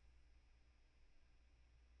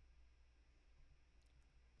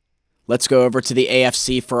 Let's go over to the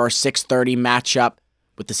AFC for our 6:30 matchup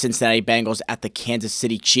with the Cincinnati Bengals at the Kansas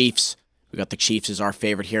City Chiefs. We got the Chiefs as our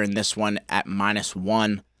favorite here in this one at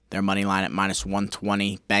 -1. Their money line at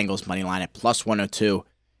 -120. Bengals money line at +102.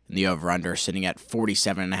 And the over-under sitting at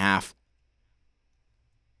 47.5.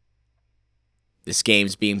 This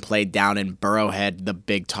game's being played down in Burrowhead, the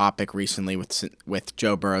big topic recently with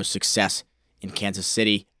Joe Burrow's success in Kansas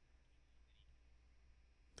City.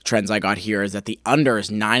 The trends I got here is that the under is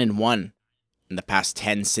 9-1 in the past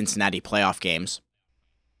 10 Cincinnati playoff games.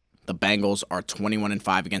 The Bengals are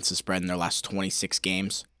 21-5 against the spread in their last 26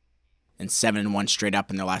 games, and 7-1 straight up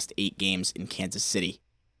in their last 8 games in Kansas City.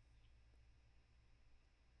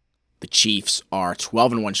 The Chiefs are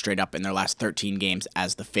 12-1 straight up in their last 13 games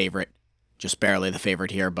as the favorite. Just barely the favorite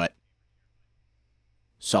here, but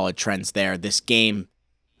solid trends there. This game,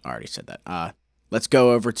 I already said that. Let's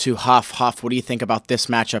go over to Huff. Huff, what do you think about this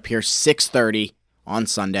matchup here? 6:30 on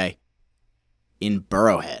Sunday in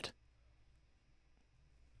Burrowhead.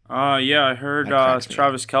 Yeah, I heard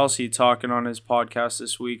Travis Kelce talking on his podcast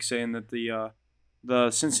this week saying that the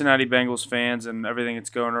Cincinnati Bengals fans and everything that's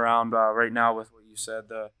going around right now with what you said,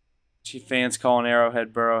 the Chief fans calling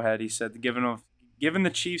Arrowhead Burrowhead, he said giving the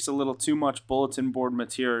Chiefs a little too much bulletin board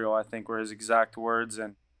material, I think were his exact words.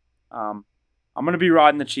 And I'm going to be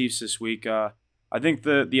riding the Chiefs this week. I think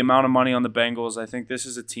the amount of money on the Bengals, I think this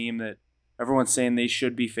is a team that everyone's saying they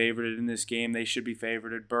should be favored in this game. They should be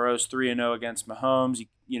favored. Burrow's 3-0 against Mahomes.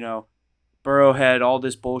 You know, Burrow had all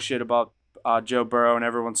this bullshit about Joe Burrow and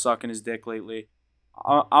everyone sucking his dick lately.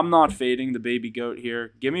 I'm not fading the baby goat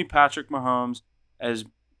here. Give me Patrick Mahomes as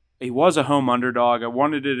he was a home underdog. I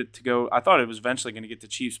wanted it to go. I thought it was eventually going to get to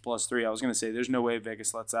Chiefs +3. I was going to say there's no way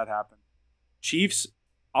Vegas lets that happen. Chiefs,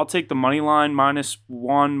 I'll take the money line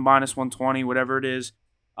 -1, -120, whatever it is.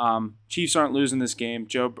 Chiefs aren't losing this game.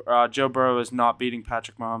 Joe Burrow is not beating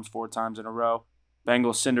Patrick Mahomes 4 times in a row.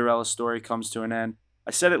 Bengals Cinderella story comes to an end.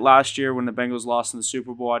 I said it last year when the Bengals lost in the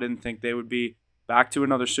Super Bowl. I didn't think they would be back to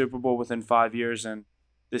another Super Bowl within 5 years, and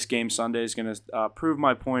this game Sunday is going to prove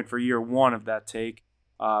my point for year 1 of that take.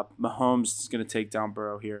 Mahomes is going to take down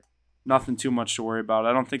Burrow here. Nothing too much to worry about.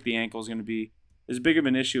 I don't think the ankle is going to be as big of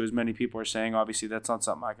an issue as many people are saying. Obviously, that's not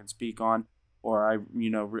something I can speak on, or I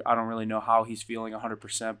don't really know how he's feeling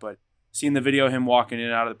 100%. But seeing the video of him walking in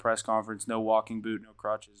and out of the press conference, no walking boot, no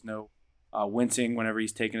crutches, no wincing whenever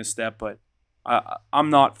he's taking a step. But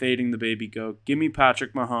I'm not fading the baby goat. Give me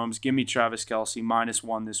Patrick Mahomes. Give me Travis Kelce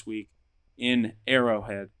 -1 this week in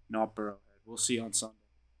Arrowhead, not Burrowhead. We'll see on Sunday.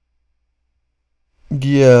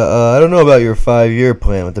 Yeah, I don't know about your 5-year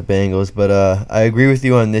plan with the Bengals, but I agree with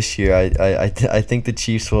you on this year. I think the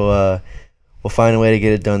Chiefs will find a way to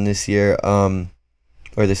get it done this year, or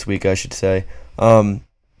this week, I should say.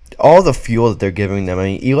 All the fuel that they're giving them. I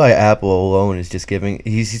mean, Eli Apple alone is just giving.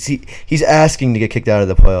 He's asking to get kicked out of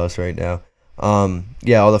the playoffs right now.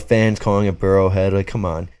 Yeah, all the fans calling it Burrowhead. Like, come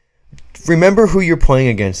on. Remember who you're playing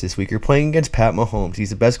against this week. You're playing against Pat Mahomes.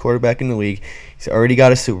 He's the best quarterback in the league. He's already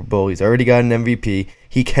got a Super Bowl. He's already got an MVP.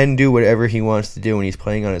 He can do whatever he wants to do when he's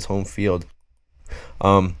playing on his home field.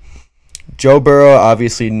 Joe Burrow,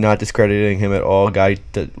 obviously not discrediting him at all. Guy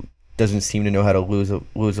that doesn't seem to know how to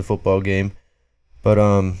lose a football game. But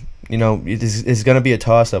it's going to be a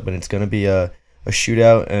toss-up, and it's going to be a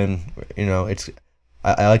shootout, and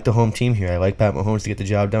I like the home team here. I like Pat Mahomes to get the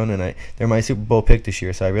job done, and they're my Super Bowl pick this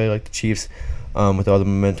year. So I really like the Chiefs with all the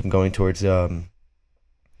momentum going towards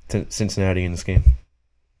Cincinnati in this game.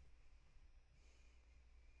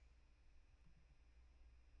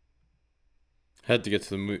 Had to get to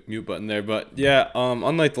the mute button there, but yeah,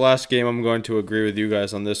 unlike the last game, I'm going to agree with you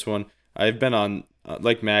guys on this one. I've been on,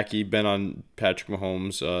 like Mackie, been on Patrick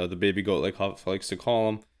Mahomes, the baby goat, like Huff likes to call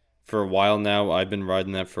him, for a while now. I've been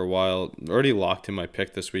riding that for a while. Already locked in my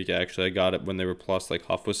pick this week, actually. I got it when they were plus, like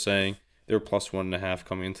Huff was saying. They were +1.5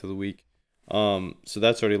 coming into the week. So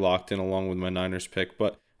that's already locked in along with my Niners pick.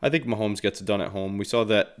 But I think Mahomes gets it done at home. We saw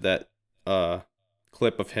that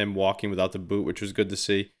clip of him walking without the boot, which was good to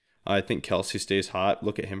see. I think Kelce stays hot.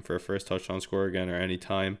 Look at him for a first touchdown score again or any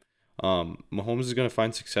time. Mahomes is going to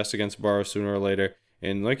find success against Burrow sooner or later.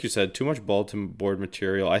 And like you said, too much bulletin board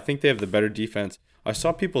material. I think they have the better defense. I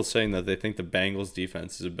saw people saying that they think the Bengals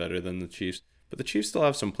defense is better than the Chiefs. But the Chiefs still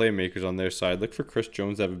have some playmakers on their side. Look for Chris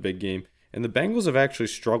Jones to have a big game. And the Bengals have actually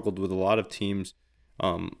struggled with a lot of teams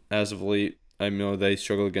as of late. I know they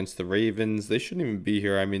struggle against the Ravens. They shouldn't even be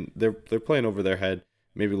here. I mean, they're playing over their head,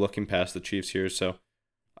 maybe looking past the Chiefs here. So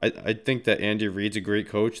I think that Andy Reid's a great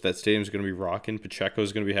coach. That stadium's going to be rocking.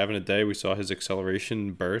 Pacheco's going to be having a day. We saw his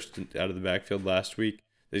acceleration burst out of the backfield last week.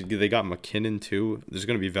 They got McKinnon too. There's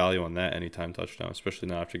going to be value on that anytime touchdown, especially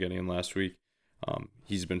now after getting him last week.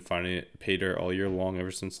 He's been finding it pay dirt all year long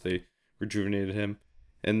ever since they rejuvenated him.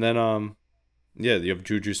 And then you have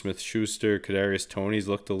Juju Smith-Schuster, Kadarius Toney's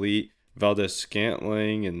looked elite,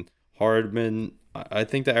 Valdez-Scantling, and Hardman. I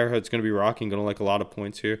think the Arrowhead's going to be rocking, going to like a lot of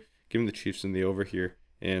points here. Give me the Chiefs in the over here,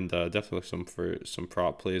 and definitely look some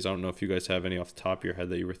prop plays. I don't know if you guys have any off the top of your head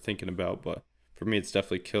that you were thinking about, but for me, it's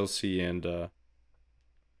definitely Kelsey and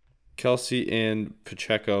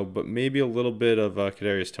Pacheco, but maybe a little bit of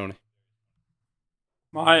Kadarius Toney.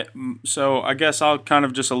 So I guess I'll kind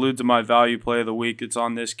of just allude to my value play of the week. It's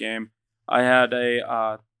on this game. I had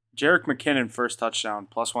a Jerick McKinnon first touchdown,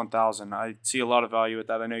 plus 1,000. I see a lot of value with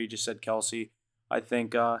that. I know you just said Kelsey. I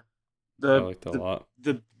think I like that a lot.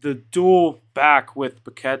 The dual back with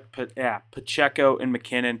Pacheco and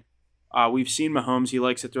McKinnon. We've seen Mahomes. He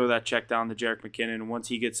likes to throw that check down to Jerick McKinnon. And once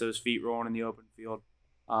he gets those feet rolling in the open field,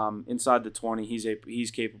 inside the 20,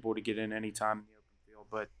 he's capable to get in anytime in the open field.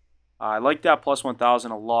 But I like that plus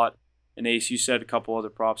 1,000 a lot. And Ace, you said a couple other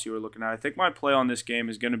props you were looking at. I think my play on this game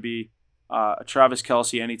is going to be a Travis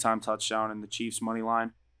Kelce anytime touchdown and the Chiefs money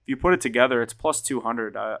line. If you put it together, it's plus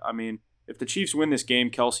 200. I mean, if the Chiefs win this game,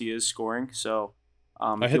 Kelce is scoring. So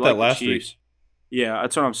I hit that last week. Yeah,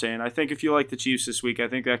 that's what I'm saying. I think if you like the Chiefs this week, I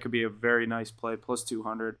think that could be a very nice play. Plus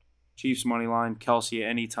 200, Chiefs money line, Kelce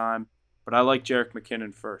anytime. But I like Jerick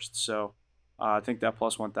McKinnon first, so I think that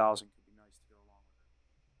plus 1,000 could be nice to go along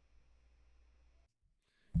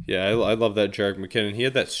with it. Yeah, I love that Jerick McKinnon. He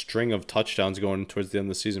had that string of touchdowns going towards the end of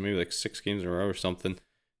the season, maybe like 6 games in a row or something.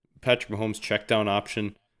 Patrick Mahomes check down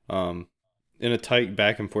option. In a tight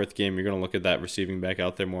back and forth game, you're going to look at that receiving back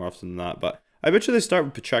out there more often than not. But I bet you they start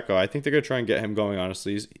with Pacheco. I think they're going to try and get him going,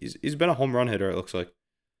 honestly. He's been a home run hitter, it looks like.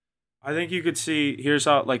 I think you could see, here's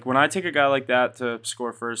how, like when I take a guy like that to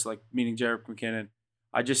score first, like meaning Jerick McKinnon,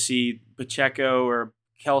 I just see Pacheco or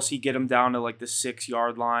Kelce get him down to like the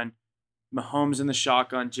 6-yard line. Mahomes in the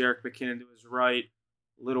shotgun, Jerick McKinnon to his right,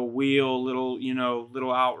 little wheel, little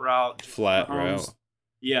out route. Flat route.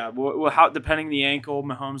 Yeah, well, depending the ankle,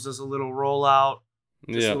 Mahomes does a little rollout.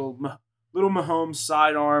 Yeah. Little Mahomes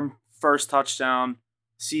sidearm, first touchdown.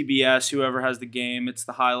 CBS, whoever has the game, it's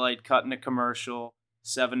the highlight, cutting a commercial.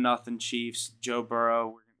 7-0 Chiefs, Joe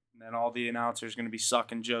Burrow, and then all the announcers going to be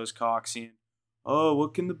sucking Joe's cock, saying, "Oh,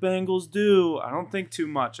 what can the Bengals do?" I don't think too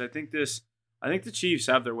much. I think the Chiefs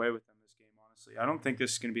have their way with them this game. Honestly, I don't think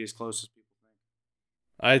this is going to be as close as people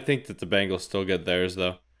think. I think that the Bengals still get theirs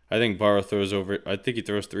though. I think Burrow throws over. I think he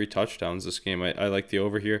throws 3 touchdowns this game. I like the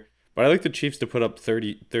over here, but I like the Chiefs to put up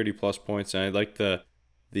 30 plus points, and I like the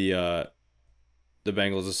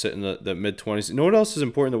Bengals to sit in the mid-20s. You know what else is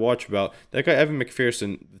important to watch about? That guy, Evan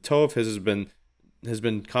McPherson, the toe of his has been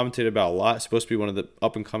commentated about a lot. Supposed to be one of the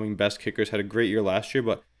up-and-coming best kickers. Had a great year last year,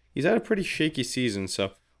 but he's had a pretty shaky season.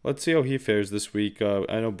 So let's see how he fares this week.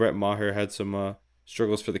 I know Brett Maher had some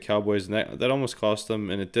struggles for the Cowboys, and that almost cost them,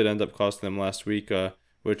 and it did end up costing them last week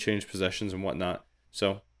with changed possessions and whatnot.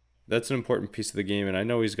 So that's an important piece of the game, and I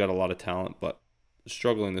know he's got a lot of talent, but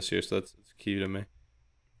struggling this year, so that's key to me.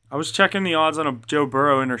 I was checking the odds on a Joe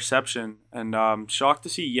Burrow interception, and shocked to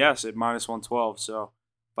see yes at minus 112. So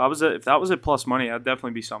if that was at plus money, that'd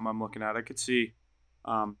definitely be something I'm looking at. I could see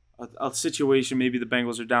a situation, maybe the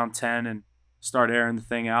Bengals are down 10 and start airing the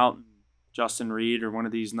thing out, and Justin Reed or one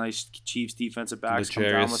of these nice Chiefs defensive backs come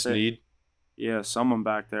down with Sneed. it. Yeah, someone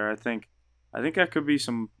back there. I think that could be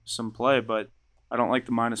some play, but I don't like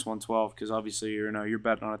the minus 112 because obviously you're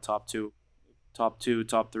betting on a top 3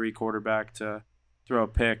 quarterback to throw a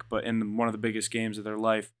pick, but in one of the biggest games of their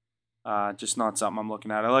life, just not something I'm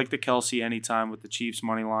looking at. I like the Kelce anytime with the Chiefs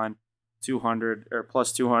money line, 200 or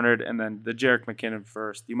plus 200, and then the Jerick McKinnon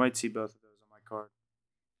first. You might see both of those on my card.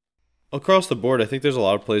 Across the board, I think there's a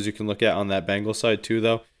lot of plays you can look at on that Bengals side too,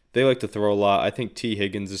 though. They like to throw a lot. I think T.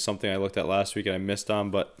 Higgins is something I looked at last week and I missed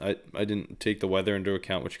on, but I didn't take the weather into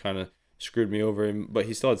account, which kind of screwed me over. But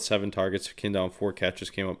he still had 7 targets, came down 4 catches,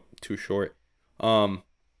 came up too short.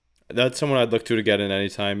 That's someone I'd look to get in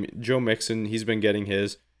anytime. Joe Mixon, he's been getting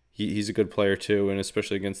his. He's a good player too, and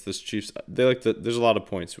especially against this Chiefs, there's a lot of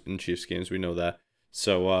points in Chiefs games. We know that.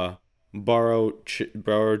 So Burrow,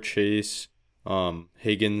 Chase,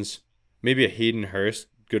 Higgins, maybe a Hayden Hurst,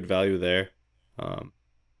 good value there.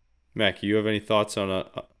 Mac, you have any thoughts on a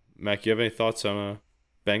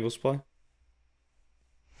Bengals play?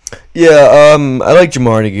 Yeah, I like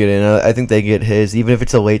Jamar to get in. I think they get his, even if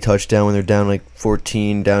it's a late touchdown when they're down like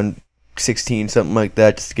 14, down 16, something like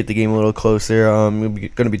that, just to get the game a little closer. I'm going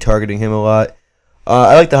to be targeting him a lot.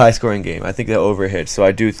 I like the high-scoring game. I think that overhit. So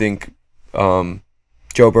I do think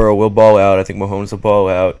Joe Burrow will ball out. I think Mahomes will ball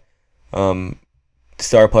out.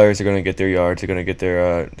 star players are going to get their yards. They're going to get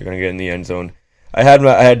they're going to get in the end zone. I had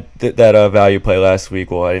that value play last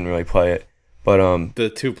week. Well, I didn't really play it, but the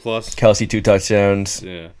 2+ Kelce 2 touchdowns.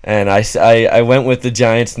 Yeah. And I went with the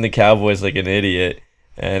Giants and the Cowboys like an idiot,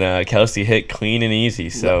 and Kelce hit clean and easy.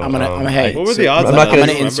 So what were the odds? I'm going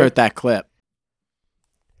to insert that clip.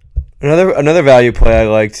 Another value play I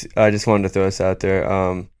liked. I just wanted to throw this out there.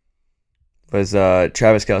 Was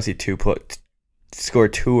Travis Kelce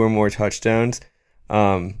scored 2 or more touchdowns.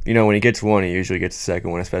 When he gets one, he usually gets the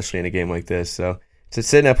second one, especially in a game like this. So it's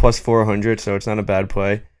sitting at plus 400, so it's not a bad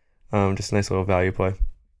play. Just a nice little value play.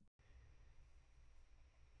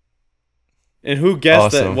 And who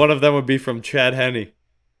guessed that one of them would be from Chad Henne?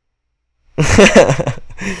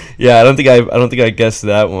 Yeah, I don't think I guessed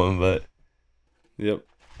that one, but yep.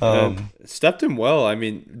 Stepped him well. I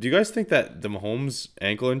mean, do you guys think that the Mahomes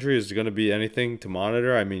ankle injury is going to be anything to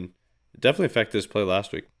monitor? I mean, it definitely affected his play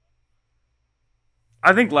last week.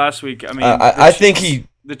 I think last week,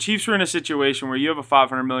 the Chiefs were in a situation where you have a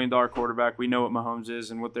 $500 million quarterback. We know what Mahomes is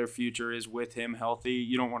and what their future is with him healthy.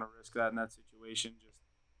 You don't want to risk that in that situation.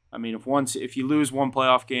 If you lose one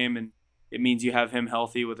playoff game and it means you have him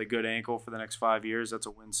healthy with a good ankle for the next 5 years, that's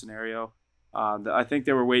a win scenario. I think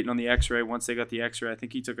they were waiting on the X-ray. Once they got the X-ray, I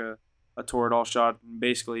think he took a Toradol shot and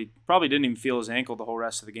basically probably didn't even feel his ankle the whole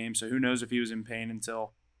rest of the game. So who knows if he was in pain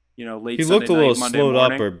until late Sunday night, He looked a little Monday slowed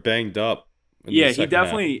morning. up or banged up. Yeah, it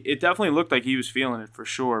definitely looked like he was feeling it for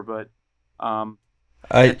sure. But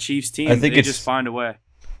that Chiefs team, they just find a way.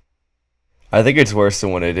 I think it's worse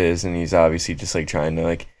than what it is, and he's obviously just trying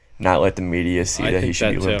to not let the media see that he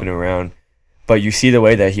should be limping around. But you see the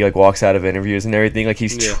way that he walks out of interviews and everything,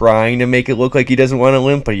 he's trying to make it look like he doesn't want to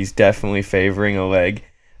limp, but he's definitely favoring a leg,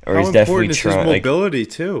 or he's definitely trying. How important is his mobility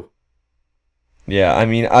too? Yeah, I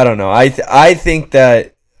mean, I don't know. I think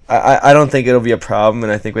that I don't think it'll be a problem,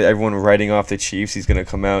 and I think with everyone writing off the Chiefs, he's gonna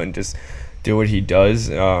come out and just do what he does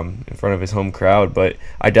in front of his home crowd. But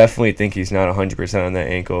I definitely think he's not 100% on that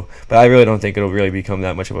ankle. But I really don't think it'll really become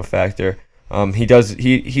that much of a factor.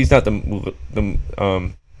 He's not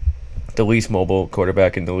the least mobile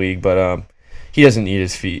quarterback in the league, but he doesn't need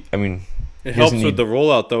his feet. I mean, it helps with the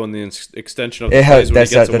rollout though, and the extension of the plays when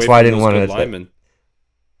he gets away from those good linemen.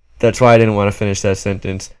 That's why I didn't want to finish that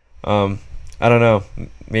sentence. I don't know.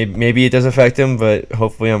 Maybe it does affect him, but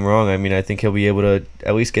hopefully I'm wrong. I mean, I think he'll be able to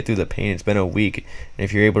at least get through the pain. It's been a week, and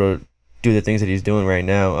if you're able to do the things that he's doing right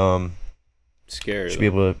now, scary. Should be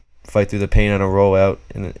able to fight through the pain on a rollout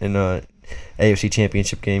in a AFC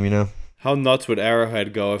Championship game. How nuts would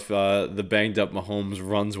Arrowhead go if the banged up Mahomes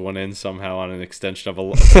runs one in somehow on an extension of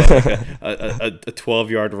a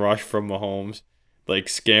 12-yard rush from Mahomes,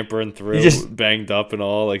 scampering through, banged up and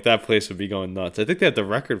all? That place would be going nuts. I think they have the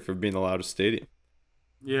record for being the loudest stadium.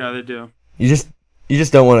 Yeah, they do. You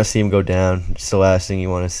just don't want to see him go down. It's the last thing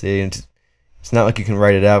you want to see. And it's not like you can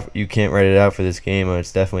write it out. You can't write it out for this game.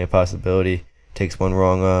 It's definitely a possibility. Takes one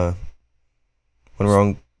wrong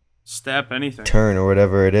step, anything, turn or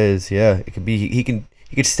whatever it is. Yeah, it could be. He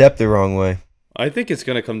could step the wrong way. I think it's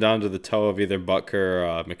gonna come down to the toe of either Butker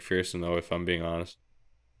or McPherson, though. If I'm being honest.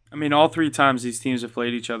 I mean, all 3 times these teams have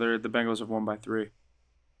played each other, the Bengals have won by 3.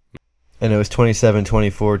 And it was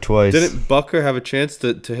 27-24 twice. Didn't Butker have a chance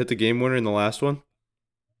to hit the game winner in the last one?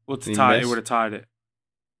 Well, it's tied. It would have tied it.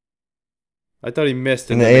 I thought he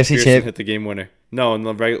missed, and the then AFC McPherson hit the game winner. No, in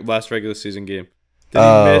the last regular season game. Did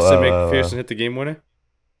he miss and McPherson hit the game winner?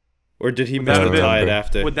 Or did he miss and tie it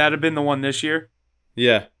after? Would that have been the one this year?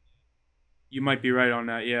 Yeah. You might be right on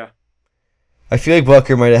that, yeah. I feel like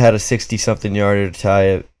Butker might have had a 60-something yarder to tie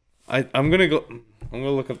it. I'm gonna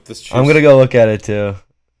look up this. I'm gonna go look at it too.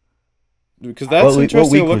 Because that's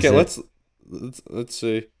interesting to look at. Let's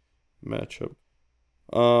see matchup.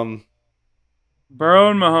 Burrow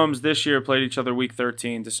and Mahomes this year played each other Week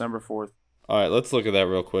 13, December 4th. All right, let's look at that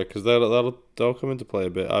real quick because that'll come into play a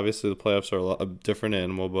bit. Obviously, the playoffs are a different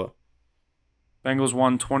animal, but Bengals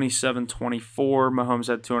won 27-24. Mahomes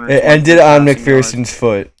had 200. It ended on McPherson's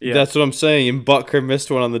foot. Yeah. That's what I'm saying. And Butker missed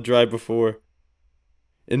one on the drive before.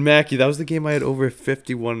 And Mackey, that was the game I had over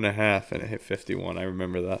 51.5, and it hit 51. I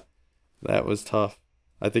remember that. That was tough.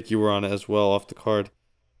 I think you were on it as well off the card.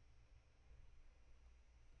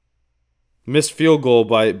 Missed field goal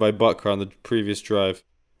by Butker on the previous drive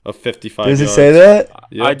of 55 yards. Does it say that?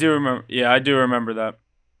 Yep. I do remember. Yeah, I do remember that.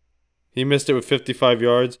 He missed it with 55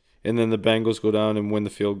 yards, and then the Bengals go down and win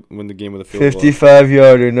the game with a field goal.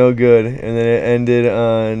 55-yarder, no good. And then it ended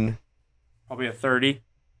on... Probably a 30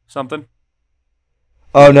 something.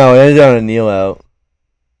 Oh, no, it ended on a kneel out.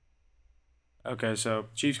 Okay, so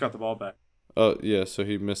Chiefs got the ball back. Oh, yeah, so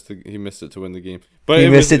he missed it to win the game. But he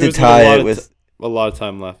missed it to tie it with A lot of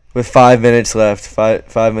time left. With 5 minutes left.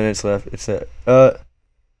 Five minutes left. It's 3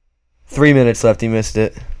 minutes left. He missed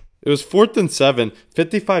it. It was 4th and 7,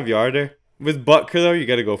 55-yarder. With Butker though, you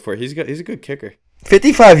got to go for it. He's a good kicker.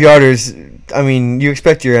 55-yarders. I mean, you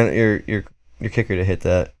expect your kicker to hit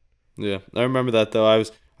that. Yeah, I remember that though. I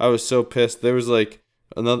was so pissed. There was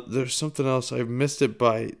there's something else. I missed it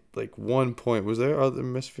by 1 point. Was there other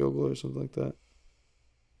missed field goal or something like that?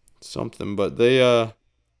 Something, but they yeah,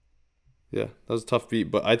 that was a tough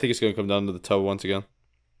beat. But I think it's gonna come down to the toe once again.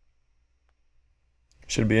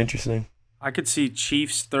 Should be interesting. I could see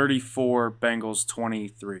Chiefs 34, Bengals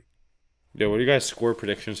 23. Yeah, what are you guys' score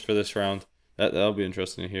predictions for this round? That'll be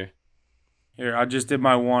interesting to hear. Here, I just did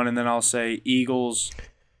my one, and then I'll say Eagles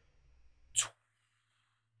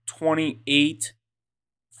 28,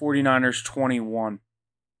 49ers 21.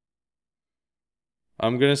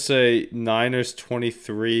 I'm gonna say Niners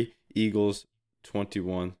 23, Eagles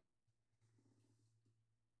 21.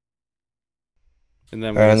 And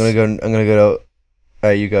then all right, I'm gonna go to. All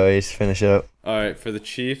right, you go, Ace. Finish up. All right, for the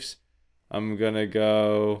Chiefs, I'm gonna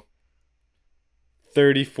go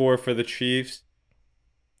 34 for the Chiefs,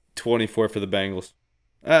 24 for the Bengals.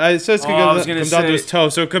 I said it's gonna come down to his toe,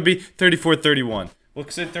 so it could be 34-31. We'll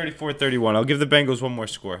say 34-31. I'll give the Bengals one more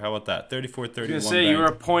score. How about that? 34-31. I was going to say, you were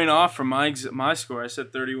a point off from my score. I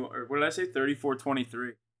said 31. Or what did I say?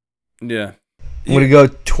 34-23. Yeah. I'm going to go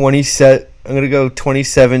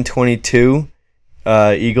 27-22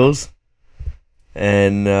 Eagles.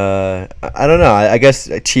 And I don't know. I guess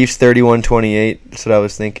Chiefs 31-28. That's what I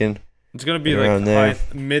was thinking. It's going to be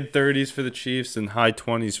mid-30s for the Chiefs and high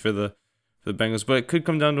 20s for the Bengals, but it could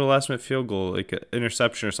come down to a last-minute field goal, like an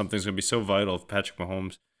interception or something is going to be so vital if Patrick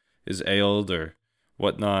Mahomes is ailed or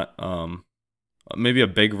whatnot. Maybe a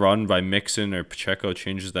big run by Mixon or Pacheco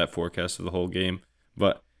changes that forecast of the whole game.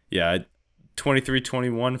 But, yeah,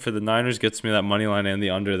 23-21 for the Niners gets me that money line and the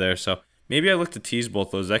under there. So maybe I look to tease both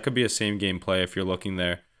those. That could be a same-game play if you're looking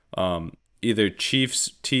there. Either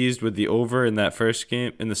Chiefs teased with the over in that first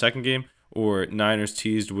game, in the second game, or Niners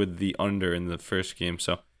teased with the under in the first game.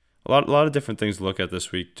 So a lot of different things to look at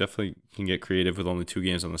this week. Definitely can get creative with only 2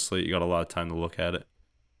 games on the slate. You got a lot of time to look at it.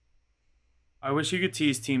 I wish you could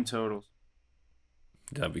tease team totals.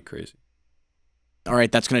 That'd be crazy. All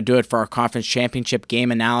right, that's going to do it for our conference championship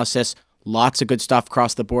game analysis. Lots of good stuff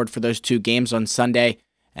across the board for those 2 games on Sunday,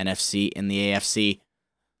 NFC and the AFC.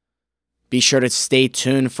 Be sure to stay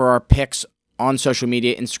tuned for our picks on social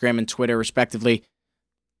media, Instagram and Twitter, respectively.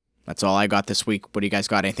 That's all I got this week. What do you guys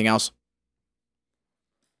got? Anything else?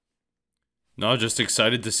 No, just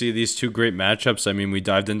excited to see these 2 great matchups. I mean, we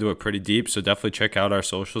dived into it pretty deep, so definitely check out our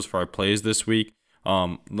socials for our plays this week.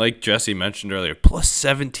 Like Jesse mentioned earlier, plus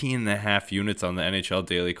 17.5 units on the NHL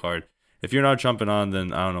daily card. If you're not jumping on,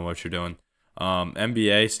 then I don't know what you're doing.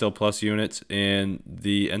 NBA still plus units, and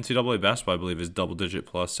the NCAA basketball, I believe, is double-digit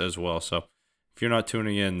plus as well. So if you're not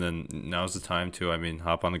tuning in, then now's the time to,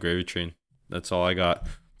 hop on the gravy train. That's all I got.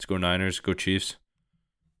 Let's go Niners, go Chiefs.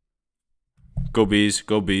 Go Bees,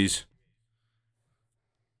 go Bees.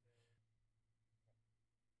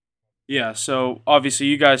 Yeah, so obviously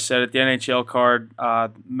you guys said it, the NHL card,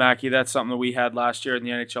 Mackie, that's something that we had last year in the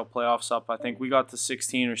NHL playoffs up. I think we got to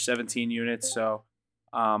 16 or 17 units, so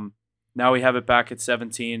now we have it back at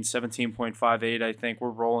 17.58, I think. We're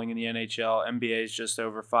rolling in the NHL. NBA is just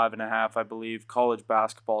over 5.5, I believe. College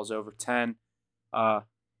basketball is over 10.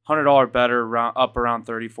 $100 better, up around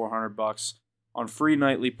 $3,400 on free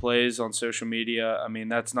nightly plays on social media. I mean,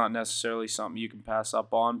 that's not necessarily something you can pass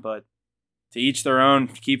up on, but to each their own.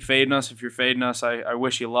 Keep fading us if you're fading us. I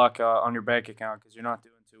wish you luck on your bank account because you're not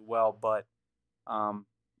doing too well. But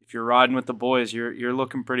if you're riding with the boys, you're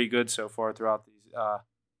looking pretty good so far throughout these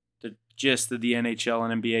the gist of the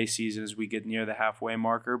NHL and NBA season as we get near the halfway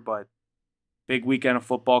marker. But big weekend of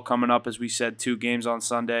football coming up, as we said, 2 games on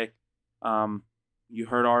Sunday. You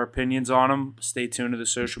heard our opinions on them. Stay tuned to the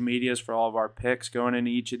social medias for all of our picks going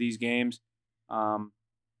into each of these games.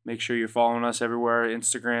 Make sure you're following us everywhere,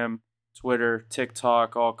 Instagram, Twitter,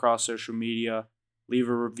 TikTok, all across social media. Leave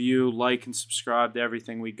a review, like, and subscribe to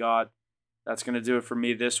everything we got. That's going to do it for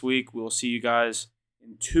me this week. We'll see you guys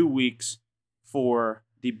in 2 weeks for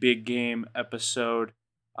the big game episode.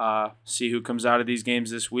 See who comes out of these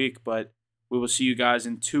games this week, but we will see you guys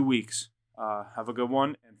in 2 weeks. Have a good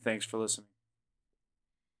one, and thanks for listening.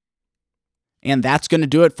 And that's going to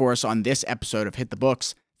do it for us on this episode of Hit the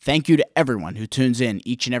Books. Thank you to everyone who tunes in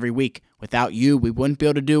each and every week. Without you, we wouldn't be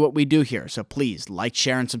able to do what we do here, so please like,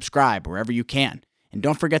 share, and subscribe wherever you can. And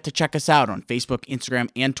don't forget to check us out on Facebook, Instagram,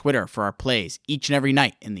 and Twitter for our plays each and every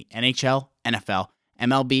night in the NHL, NFL,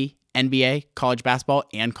 MLB, NBA, college basketball,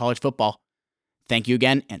 and college football. Thank you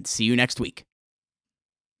again, and see you next week.